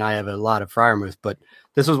Pitts, and I have a lot of Freiermuth. But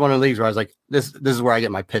this was one of the leagues where I was like, this is where I get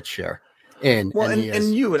my Pitts share. And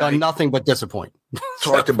you and I nothing but disappoint.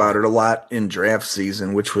 Talked about it a lot in draft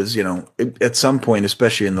season, which was, at some point,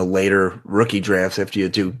 especially in the later rookie drafts, after you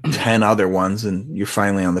do 10 other ones and you're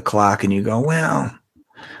finally on the clock and you go, well,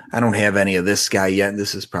 I don't have any of this guy yet.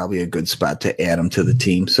 This is probably a good spot to add him to the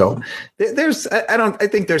team. So I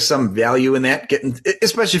think there's some value in that, getting,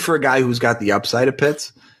 especially for a guy who's got the upside of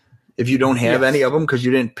Pitts. If you don't have any of them because you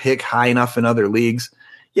didn't pick high enough in other leagues,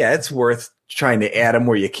 yeah, it's worth trying to add them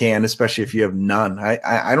where you can, especially if you have none.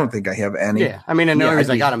 I don't think I have any. Yeah, I mean, and the only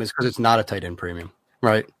reason I got him is because it's not a tight end premium,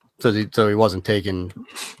 right? So he wasn't taken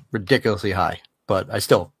ridiculously high, but I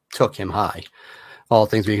still took him high, all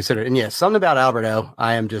things being considered. And yeah, something about Alberto,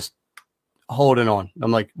 I am just holding on.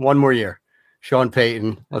 I'm like, one more year. Sean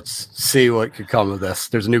Payton, let's see what could come of this.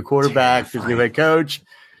 There's a new quarterback, there's a new head coach.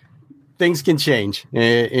 Things can change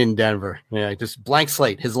in Denver. Yeah, just blank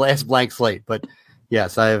slate, his last blank slate. But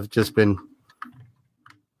yes, I have just been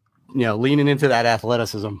leaning into that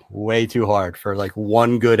athleticism way too hard for like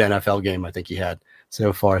one good NFL game I think he had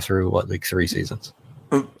so far through 3 seasons.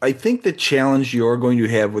 I think the challenge you're going to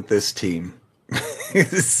have with this team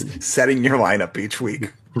is setting your lineup each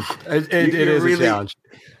week. It is really a challenge.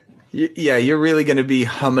 Yeah, you're really going to be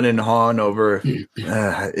humming and hawing over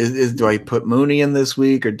do I put Mooney in this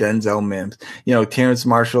week or Denzel Mims? Terrence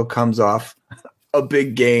Marshall comes off a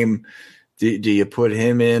big game. Do you put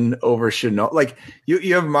him in over Chenault? Like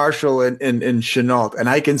you have Marshall and Chenault, and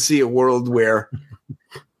I can see a world where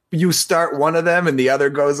you start one of them and the other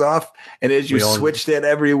goes off, and as you switch that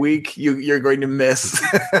every week, you're going to miss.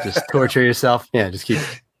 Just torture yourself. Yeah, just keep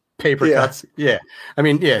paper cuts. Yeah. I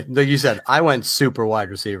mean, yeah, like you said, I went super wide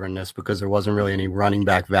receiver in this because there wasn't really any running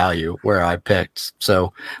back value where I picked.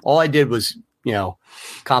 So all I did was,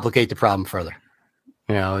 complicate the problem further.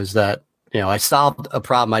 Is that, I solved a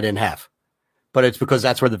problem I didn't have. But it's because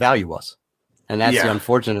that's where the value was. And that's the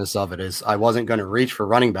unfortunateness of it is I wasn't going to reach for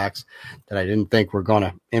running backs that I didn't think were going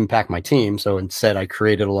to impact my team. So instead I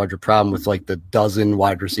created a larger problem with like the dozen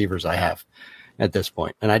wide receivers I have at this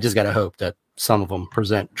point. And I just got to hope that some of them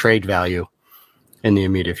present trade value in the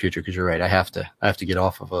immediate future. Cause you're right. I have to get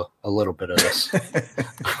off of a little bit of this.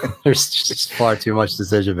 There's just far too much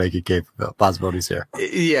decision making possibilities here.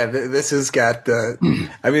 Yeah. This has got,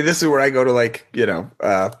 this is where I go to like,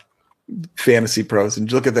 Fantasy Pros and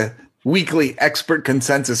look at the weekly expert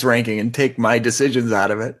consensus ranking and take my decisions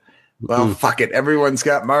out of it. Well, fuck it. Everyone's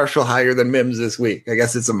got Marshall higher than Mims this week. I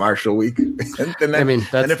guess it's a Marshall week. And then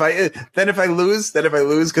if I lose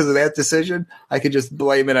because of that decision, I could just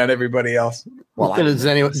blame it on everybody else. Well, does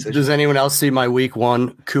anyone else see my week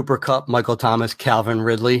 1 Cooper Kupp, Michael Thomas, Calvin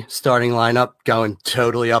Ridley starting lineup going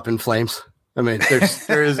totally up in flames? I mean,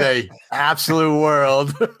 there is a absolute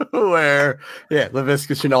world where,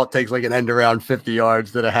 Laviska Shenault takes like an end around 50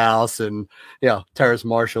 yards to the house, and Terrace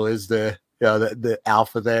Marshall is the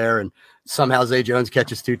alpha there, and somehow Zay Jones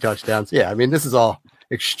catches 2 touchdowns. Yeah, I mean, this is all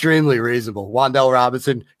extremely reasonable. Wan'Dale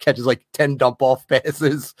Robinson catches like 10 dump off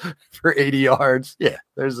passes for 80 yards. Yeah,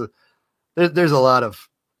 there's a lot of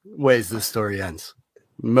ways this story ends.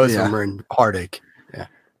 Most of them are in heartache.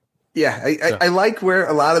 Yeah, I like where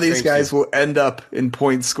a lot of these guys will end up in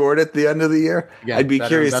points scored at the end of the year. Yeah, I'd be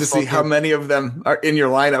curious to see how many of them are in your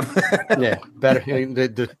lineup. Better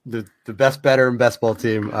the best better and best ball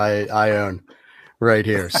team I own right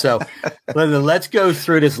here. So let's go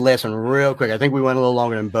through this last one real quick. I think we went a little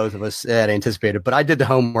longer than both of us had anticipated, but I did the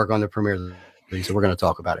homework on the Premier League, so we're going to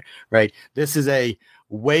talk about it. Right, this is a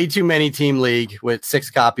way too many team league with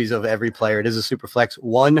 6 copies of every player. It is a super flex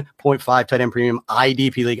 1.5 tight end premium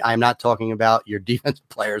IDP league. I'm not talking about your defensive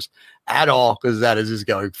players at all because that is just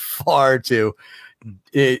going far too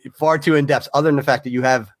in depth. Other than the fact that you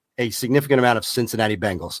have a significant amount of Cincinnati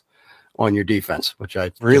Bengals on your defense, which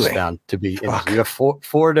I really found to be interesting. You have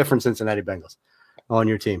four different Cincinnati Bengals on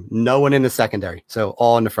your team. No one in the secondary, so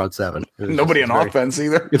all in the front 7. Nobody on offense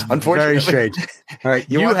either. It's unfortunately very strange. All right,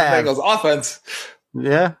 you have the Bengals offense.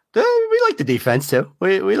 Yeah, we like the defense too.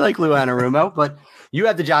 We like Lou Anarumo, but you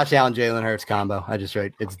have the Josh Allen, Jalen Hurts combo.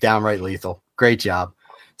 It's downright lethal. Great job.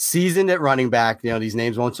 Seasoned at running back. These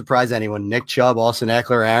names won't surprise anyone. Nick Chubb, Austin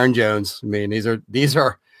Eckler, Aaron Jones. I mean, these are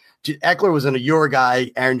Eckler was your guy.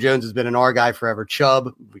 Aaron Jones has been an our guy forever.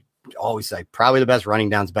 Chubb, we always say probably the best running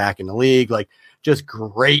downs back in the league. Like just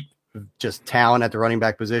great. Just talent at the running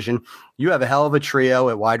back position. You have a hell of a trio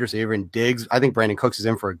at wide receiver and Diggs. I think Brandon Cooks is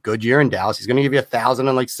in for a good year in Dallas. He's going to give you 1,000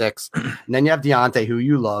 and like 6. And then you have Deontay, who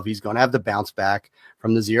you love. He's going to have the bounce back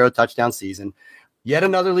from the 0 touchdown season. Yet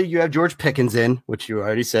another league you have George Pickens in, which you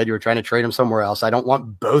already said you were trying to trade him somewhere else. I don't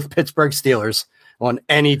want both Pittsburgh Steelers on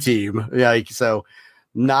any team. So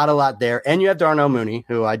not a lot there. And you have Darnell Mooney,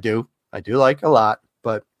 who I do like a lot.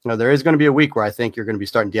 But there is going to be a week where I think you're going to be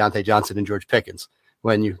starting Deontay Johnson and George Pickens.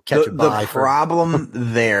 When you catch a bye. The problem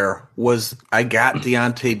there was I got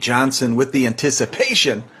Deontay Johnson with the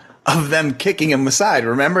anticipation of them kicking him aside.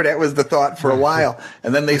 Remember, that was the thought for a while.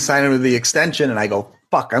 And then they signed him to the extension, and I go,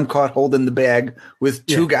 fuck, I'm caught holding the bag with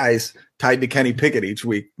 2 guys tied to Kenny Pickett each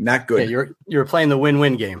week. Not good. Yeah, you're playing the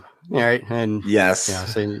win-win game. All right. And yes.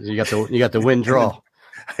 So you got the win draw.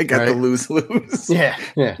 I got the lose-lose. Yeah.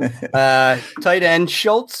 Tight end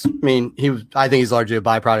Schultz. I think he's largely a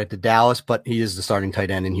byproduct of Dallas, but he is the starting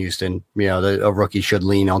tight end in Houston. A rookie should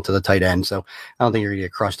lean onto the tight end, so I don't think you're going to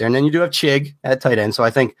get crushed there. And then you do have Chig at tight end, so I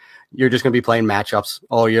think you're just going to be playing matchups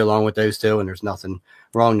all year long with those 2, and there's nothing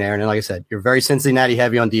wrong there. And then, like I said, you're very Cincinnati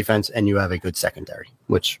heavy on defense, and you have a good secondary.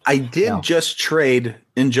 Which I did just trade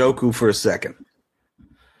Njoku for a second.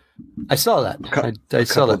 I saw that. I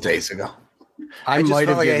saw that days ago. I might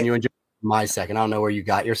have given you my second. I don't know where you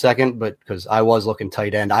got your second, but because I was looking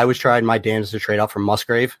tight end. I was trying my damnedest to trade up from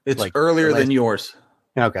Musgrave. It's earlier than yours.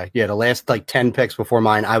 Okay. Yeah, the last 10 picks before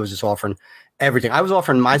mine, I was just offering everything. I was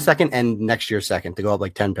offering my second and next year's second to go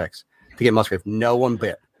up 10 picks to get Musgrave. No one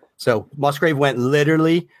bit. So Musgrave went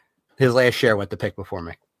literally, his last share went the pick before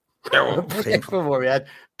me. Before we had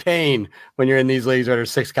pain when you're in these leagues where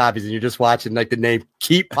there's 6 copies and you're just watching the name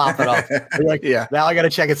keep popping up. You're like, now I got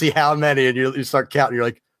to check and see how many, and you start counting. You're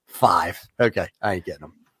like 5. Okay, I ain't getting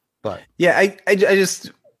them. But I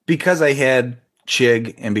just because I had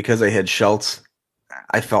Chig and because I had Schultz,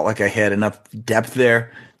 I felt like I had enough depth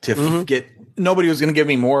there to get. Nobody was going to give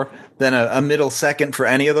me more than a middle second for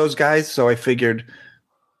any of those guys, so I figured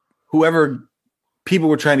whoever. People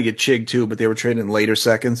were trying to get Chig too, but they were trading in later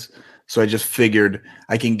seconds. So I just figured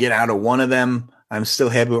I can get out of one of them. I'm still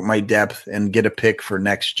happy with my depth and get a pick for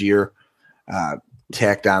next year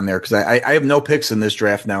tacked on there because I have no picks in this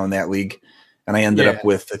draft now in that league. And I ended up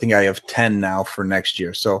with, I think I have 10 now for next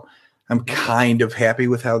year. So I'm kind of happy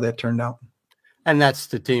with how that turned out. And that's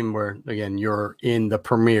the team where, again, you're in the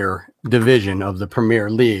premier division of the Premier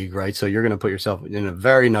League, right? So you're going to put yourself in a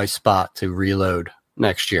very nice spot to reload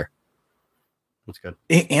next year. That's good.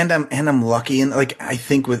 And I'm lucky. And like, I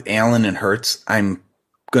think with Allen and Hurts, I'm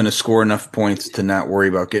going to score enough points to not worry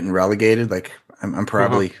about getting relegated. Like I'm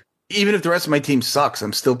probably, even if the rest of my team sucks,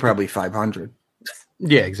 I'm still probably 500.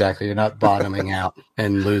 Yeah, exactly. You're not bottoming out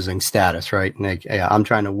and losing status, right? Like, yeah, I'm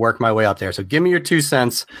trying to work my way up there. So give me your 2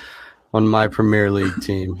 cents on my Premier League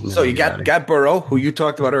team. So you got Burrow, who you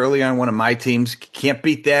talked about earlier on one of my teams. Can't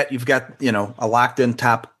beat that. You've got, a locked-in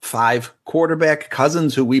top 5 quarterback,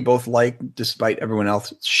 Cousins, who we both like, despite everyone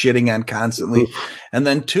else shitting on constantly. And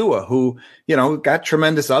then Tua, who, got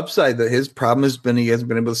tremendous upside. That his problem has been he hasn't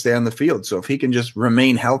been able to stay on the field. So if he can just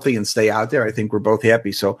remain healthy and stay out there, I think we're both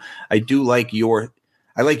happy. So I do like your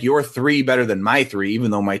 3 better than my 3,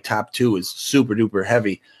 even though my top 2 is super duper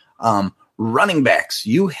heavy. Running backs,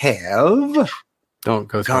 you have. Don't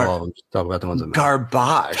go through all of them. Talk about the ones that matter.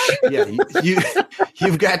 Garbage. Yeah,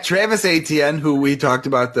 you've got Travis Etienne, who we talked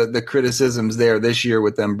about the criticisms there this year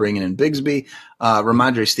with them bringing in Bigsby.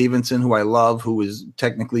 Ramondre Stevenson, who I love, who was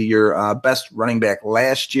technically your best running back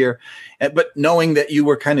last year. But knowing that you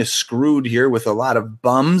were kind of screwed here with a lot of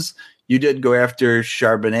bums, you did go after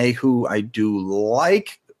Charbonnet, who I do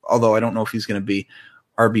like, although I don't know if he's going to be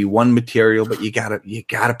RB1 material, but you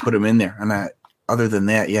gotta put him in there. And other than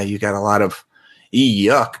that, you got a lot of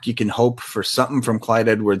yuck. You can hope for something from Clyde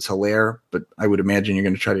Edwards-Helaire, but I would imagine you're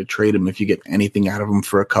going to try to trade him if you get anything out of him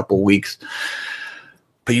for a couple weeks.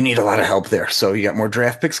 But you need a lot of help there. So you got more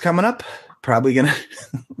draft picks coming up. Probably going to,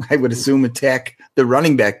 I would assume, attack the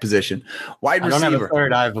running back position. Wide receiver. I don't have a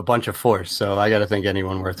third. I have a bunch of fourths, so I got to think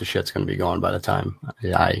anyone worth the shit's going to be gone by the time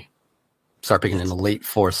I start picking in the late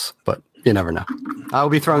fourths, but you never know. I'll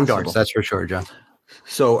be throwing darts, that's for sure, John.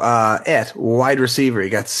 So at wide receiver, you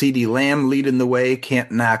got CeeDee Lamb leading the way.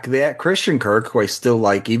 Can't knock that. Christian Kirk, who I still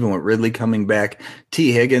like, even with Ridley coming back.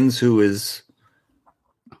 T. Higgins, who is,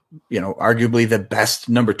 arguably the best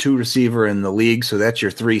number 2 receiver in the league. So that's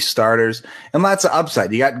your 3 starters. And lots of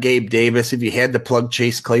upside. You got Gabe Davis. If you had to plug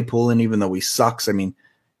Chase Claypool in, even though he sucks, I mean,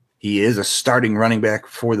 he is a starting running back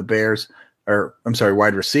for the Bears.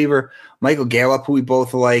 Wide receiver. Michael Gallup, who we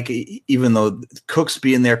both like, even though Cooks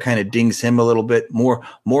being there kind of dings him a little bit. More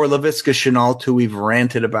Laviska Shenault, who we've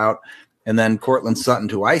ranted about. And then Cortland Sutton,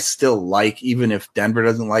 who I still like, even if Denver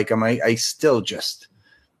doesn't like him. I still just,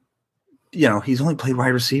 he's only played wide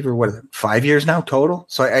receiver, 5 years now total?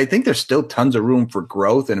 So I think there's still tons of room for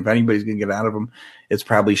growth. And if anybody's going to get out of him, it's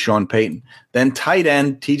probably Sean Payton. Then tight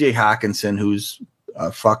end, TJ Hawkinson, who's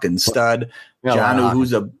a fucking stud. Jonnu,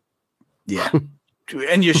 who's a yeah,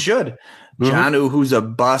 and you should. Jonnu, who's a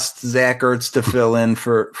bust. Zach Ertz to fill in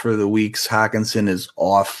for the weeks. Hawkinson is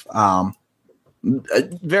off.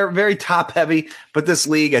 Very, very top heavy. But this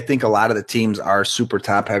league, I think a lot of the teams are super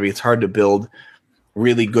top heavy. It's hard to build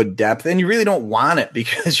really good depth, and you really don't want it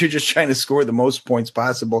because you're just trying to score the most points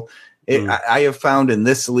possible. I have found in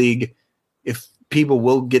this league, if people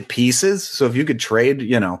will get pieces, so if you could trade,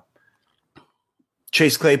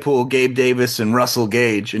 Chase Claypool, Gabe Davis, and Russell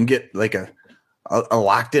Gage and get like a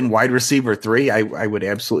locked-in wide receiver 3, I would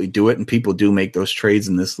absolutely do it, and people do make those trades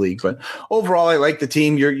in this league. But overall, I like the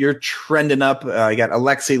team. You're trending up. I got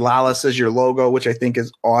Alexi Lalas as your logo, which I think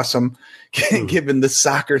is awesome, given the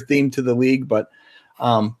soccer theme to the league. But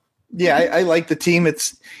I like the team.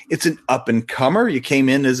 It's an up-and-comer. You came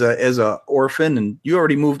in as a orphan, and you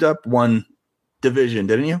already moved up 1 division,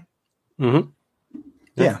 didn't you? Mm-hmm.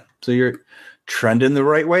 Yeah. So you're trending the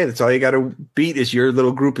right way. That's all you got to beat is your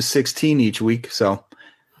little group of 16 each week. So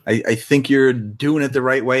I think you're doing it the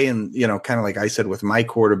right way. And, kind of like I said with my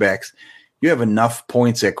quarterbacks, you have enough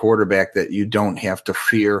points at quarterback that you don't have to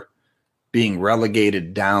fear being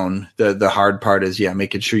relegated down. The hard part is,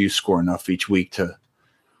 making sure you score enough each week to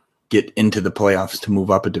get into the playoffs to move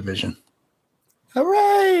up a division.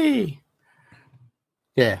 Hooray!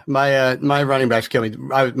 Yeah, my running backs killed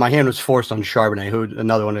me. My hand was forced on Charbonnet, who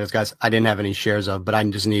another one of those guys I didn't have any shares of, but I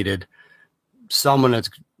just needed someone that's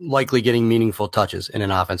likely getting meaningful touches in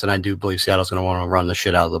an offense, and I do believe Seattle's going to want to run the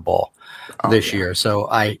shit out of the ball this year. So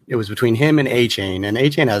it was between him and A-Chain, and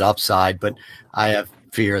A-Chain had upside, but I have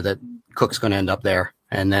fear that Cook's going to end up there.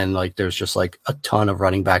 And then there's just a ton of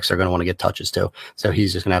running backs that are going to want to get touches too. So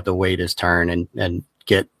he's just going to have to wait his turn and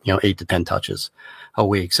get 8 to 10 touches a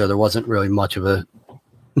week. So there wasn't really much of a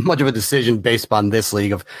much of a decision based upon this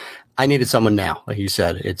league of I needed someone now. Like you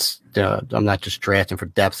said, it's I'm not just drafting for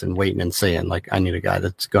depth and waiting and seeing. Like I need a guy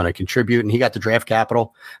that's going to contribute, and he got the draft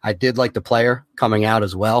capital. I did like the player coming out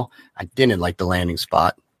as well. I didn't like the landing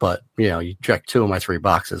spot, but you check 2 of my 3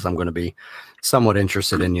 boxes. I'm going to be somewhat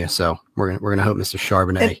interested in you. So we're gonna hope Mr.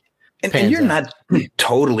 Charbonnet. And you're not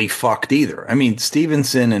totally fucked either. I mean,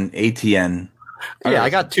 Stevenson and ATN. Yeah, I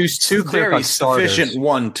got two clear cut starters. Sufficient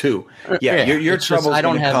 1-2. Yeah, your trouble's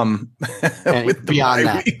going to come with the beyond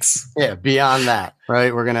bye that. weeks. Yeah, beyond that,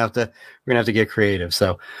 right? We're gonna have to get creative.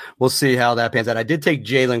 So we'll see how that pans out. I did take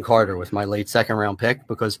Jalen Carter with my late 2nd round pick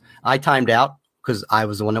because I timed out because I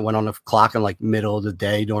was the one that went on the clock in like middle of the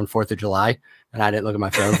day during 4th of July, and I didn't look at my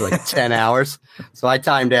phone for like 10 hours. So I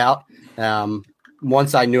timed out.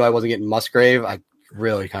 Once I knew I wasn't getting Musgrave, I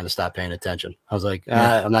really kind of stopped paying attention. I was like,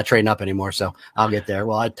 I'm not trading up anymore, so I'll get there.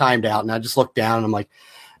 Well, I timed out, and I just looked down, and I'm like,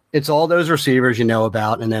 it's all those receivers you know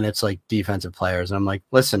about, and then it's like defensive players. And I'm like,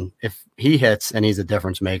 listen, if he hits and he's a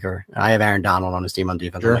difference maker, I have Aaron Donald on his team on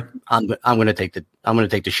defense. Sure. I'm going to take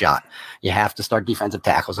the shot. You have to start defensive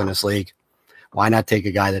tackles in this league. Why not take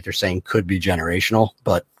a guy that they're saying could be generational,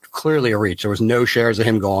 but clearly a reach? There was no shares of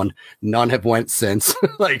him going. None have went since.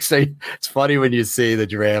 Say, it's funny when you see the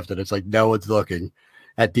draft and it's like no one's looking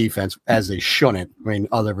at defense as they shouldn't. I mean,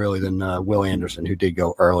 other really than Will Anderson, who did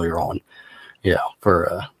go earlier on.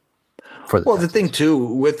 For the thing too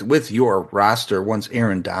with your roster, once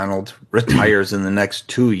Aaron Donald retires in the next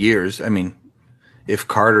 2 years, I mean, if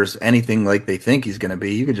Carter's anything like they think he's going to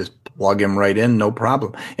be, you can just plug him right in, no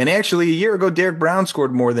problem. And actually, a year ago, Derek Brown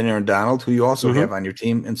scored more than Aaron Donald, who you also have on your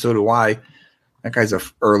team, and so do I. That guy's an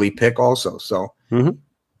early pick, also. So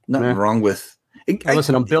nothing wrong with.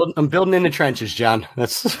 Listen, I'm building in the trenches, John.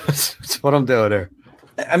 That's what I'm doing there.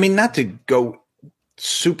 I mean, not to go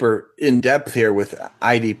super in depth here with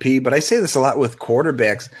IDP, but I say this a lot with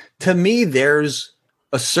quarterbacks. To me, there's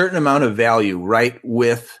a certain amount of value, right,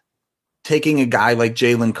 with taking a guy like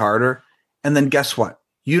Jalen Carter, and then guess what?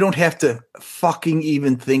 You don't have to fucking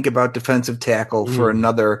even think about defensive tackle for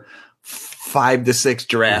another 5 to 6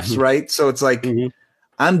 drafts, right? So it's like,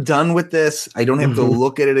 I'm done with this. I don't have to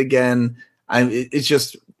look at it again. It's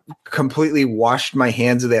just completely washed my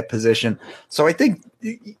hands of that position. So I think,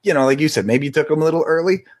 like you said, maybe you took him a little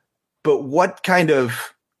early, but what kind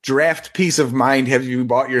of draft peace of mind have you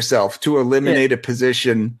bought yourself to eliminate a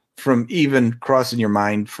position from even crossing your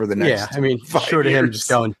mind for the next? Yeah, I mean, short of him just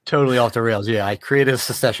going totally off the rails. Yeah, I created a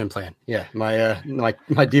succession plan. Yeah, my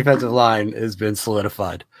defensive line has been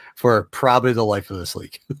solidified for probably the life of this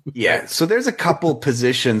league. Yeah, so there's a couple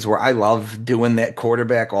positions where I love doing that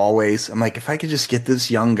quarterback always. I'm like, if I could just get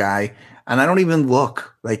this young guy, and I don't even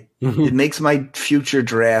look, like it makes my future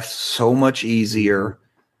draft so much easier.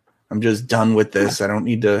 I'm just done with this. I don't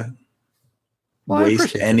need to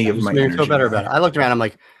waste any of my energy. Feel better about it. I looked around. I'm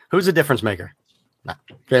like, who's the difference maker? No,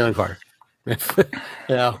 Jalen Carter.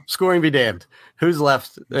 Scoring be damned. Who's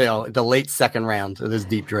left? The late 2nd round of this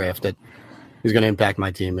deep draft that is going to impact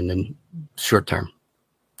my team, and then short term,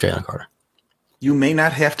 Jalen Carter. You may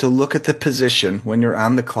not have to look at the position when you're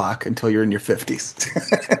on the clock until you're in your 50s.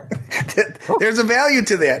 There's a value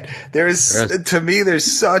to that. To me, there's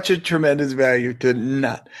such a tremendous value to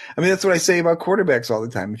not. I mean, that's what I say about quarterbacks all the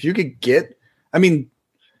time. If you could get, I mean,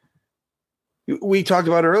 we talked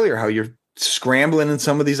about earlier how you're scrambling in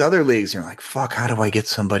some of these other leagues. You're like, fuck, how do I get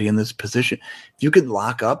somebody in this position? If you could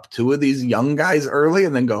lock up 2 of these young guys early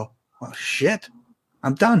and then go, well, shit,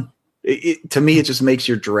 I'm done. To me, it just makes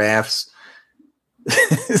your drafts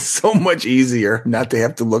so much easier not to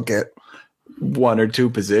have to look at 1 or 2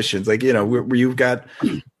 positions. Like, where you've got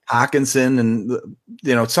Hawkinson and,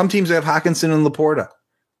 some teams have Hawkinson and Laporta.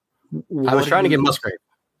 I was trying to get Musgrave.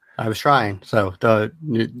 I was trying. So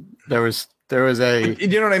there was a,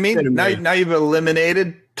 you know what I mean? Now you've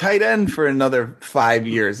eliminated tight end for another 5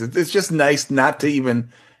 years. It's just nice not to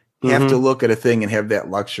even have to look at a thing and have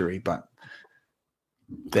that luxury, but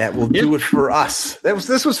that will do it for us.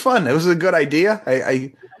 This was fun. It was a good idea.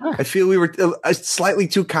 I feel we were slightly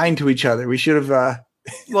too kind to each other. We should have.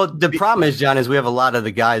 Well, the problem is, John, is we have a lot of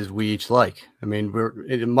the guys we each like. I mean, we're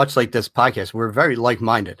much like this podcast. We're very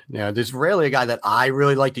like-minded. There's rarely a guy that I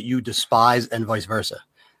really like that you despise, and vice versa.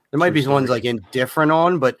 There might be ones like indifferent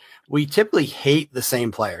on, but we typically hate the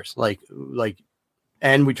same players.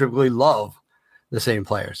 And we typically love the same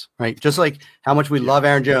players, right? Just like how much we love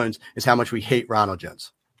Aaron Jones is how much we hate Ronald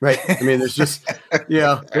Jones, right? I mean, there's just,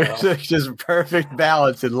 there's just perfect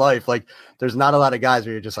balance in life. Like, there's not a lot of guys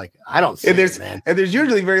where you're just like, I don't see it, man. And there's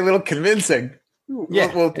usually very little convincing.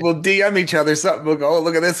 Yeah. We'll DM each other something. We'll go, oh,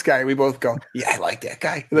 look at this guy. We both go, yeah, I like that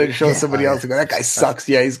guy. And then show somebody else and go, that guy sucks.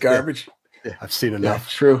 Yeah, he's garbage. Yeah, I've seen Yeah, enough.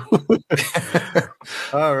 true.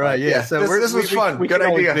 All right. Yeah. So this was fun. We Good can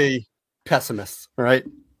always idea. be pessimists, right?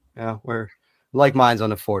 Yeah, we're like minds on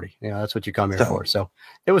the 40. That's what you come here for. So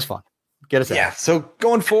it was fun. Get us Yeah. out. So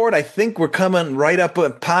going forward, I think we're coming right up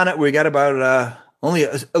upon it. We got about only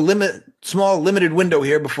a small limited window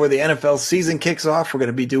here before the NFL season kicks off. We're going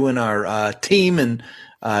to be doing our team and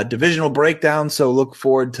divisional breakdown. So look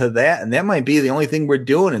forward to that. And that might be the only thing we're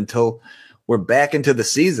doing until we're back into the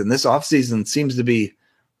season. This offseason seems to be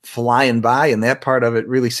flying by, and that part of it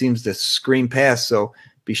really seems to scream past. So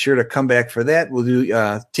be sure to come back for that. We'll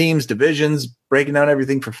do teams, divisions, breaking down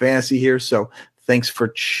everything for fantasy here. So thanks for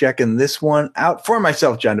checking this one out. For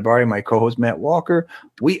myself, John DeBari, my co-host, Matt Walker,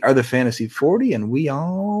 we are the Fantasy 40, and we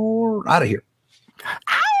are out of here.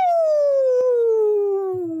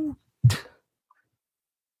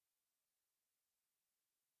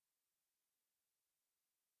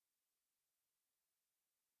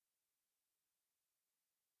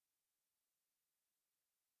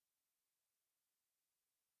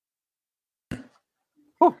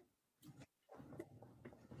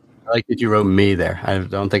 I like that you wrote me there. I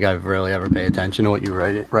don't think I've really ever paid attention to what you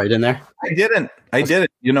write in there. I didn't.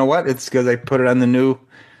 You know what? It's because I put it on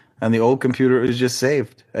the old computer. It was just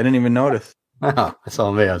saved. I didn't even notice. Oh, that's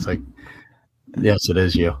all me. I was like, yes, it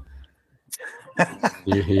is you.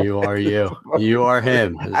 You are you. You are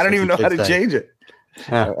him. I don't even know how to change it.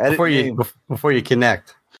 Before you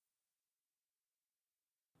connect.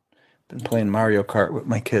 Been playing Mario Kart with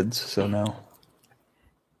my kids, so now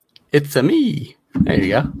it's a me. There you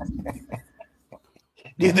go.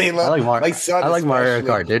 Dude, they love my son. I like Mario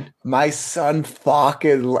Kart, dude. My son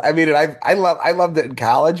fucking. I mean, I loved it in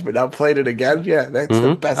college, but now played it again. Yeah, that's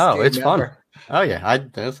the best. Oh, game it's ever. fun. Oh yeah, I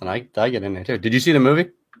get in there too. Did you see the movie?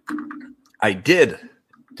 I did.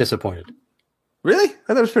 Disappointed. Really? I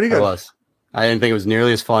thought it was pretty good. I was. I didn't think it was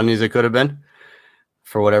nearly as fun as it could have been.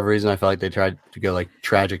 For whatever reason, I felt like they tried to go like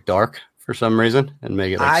tragic dark for some reason and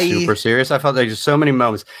make it like super serious. I felt like just so many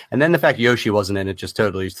moments, and then the fact Yoshi wasn't in it just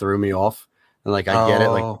totally threw me off. And like I get it,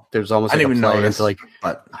 like there's almost like a play into like,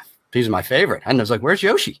 but he's my favorite. And I was like, "Where's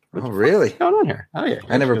Yoshi? Oh, really? What's going on here?" Oh yeah,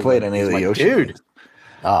 I never played any of the Yoshi. Dude,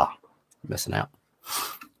 missing out.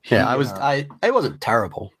 Yeah, I was. I it wasn't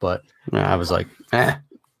terrible, but I was like,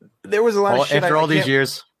 There was a lot of shit after all these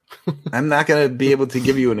years. I'm not going to be able to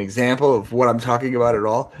give you an example of what I'm talking about at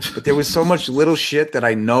all, but there was so much little shit that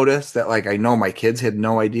I noticed that like I know my kids had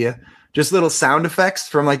no idea. Just little sound effects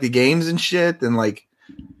from like the games and shit, and like,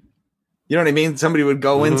 you know what I mean? Somebody would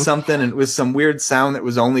go in something and it was some weird sound that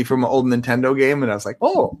was only from an old Nintendo game, and I was like,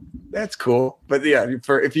 "Oh, that's cool." But yeah,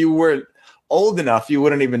 if you weren't old enough, you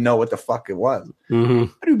wouldn't even know what the fuck it was.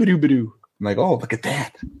 I'm like, "Oh, look at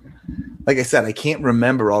that." Like I said, I can't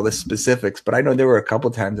remember all the specifics, but I know there were a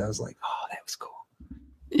couple times I was like, "Oh, that was cool."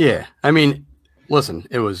 Yeah, I mean, listen,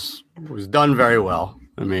 it was done very well.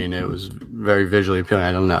 I mean, it was very visually appealing.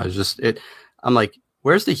 I don't know. It's just it. I'm like,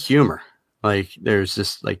 where's the humor? Like, there's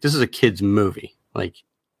just like this is a kid's movie. Like,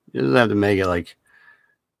 you don't have to make it like,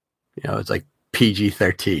 it's like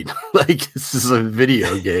PG-13. Like, this is a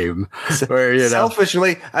video game. Where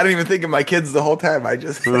selfishly, I don't even think of my kids the whole time. I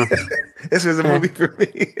just this was a movie for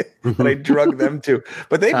me that I drug them to.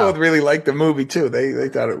 But they both really liked the movie too. They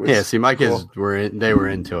thought it was. Yeah, see, my kids cool. were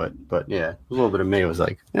into it, but yeah, a little bit of me was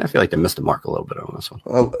like, I feel like they missed the mark a little bit on this one.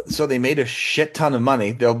 Well, so they made a shit ton of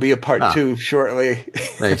money. There'll be a part 2 shortly.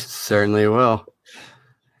 They certainly will.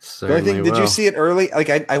 The only thing, did you see it early? Like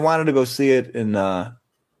I wanted to go see it in.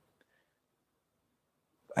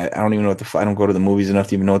 I don't even know what I don't go to the movies enough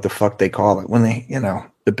to even know what the fuck they call it when they,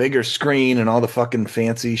 the bigger screen and all the fucking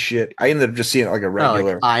fancy shit. I ended up just seeing it like a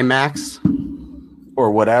regular IMAX or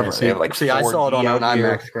whatever. Yeah, like I saw it on an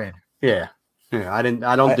IMAX screen. Yeah. I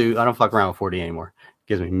don't fuck around with 4D anymore. It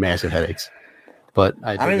gives me massive headaches. But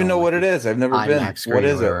I don't even know what it is. I've never been. What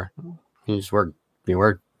is it? You just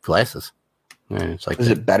wear glasses. It's like, is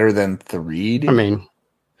it better than 3D? I mean,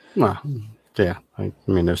 well, yeah. I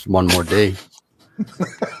mean, there's one more D.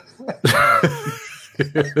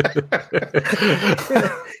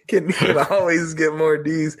 Can always get more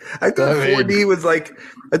D's. I thought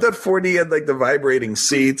 4D had like the vibrating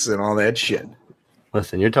seats and all that shit.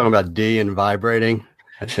 Listen, you're talking about D and vibrating.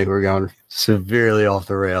 I think we're going severely off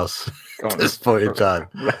the rails at this point in time.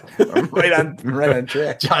 right on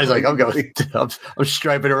track. Johnny's like, I'm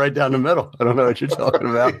striping it right down the middle. I don't know what you're talking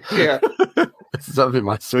about. Yeah. This is up in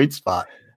my sweet spot.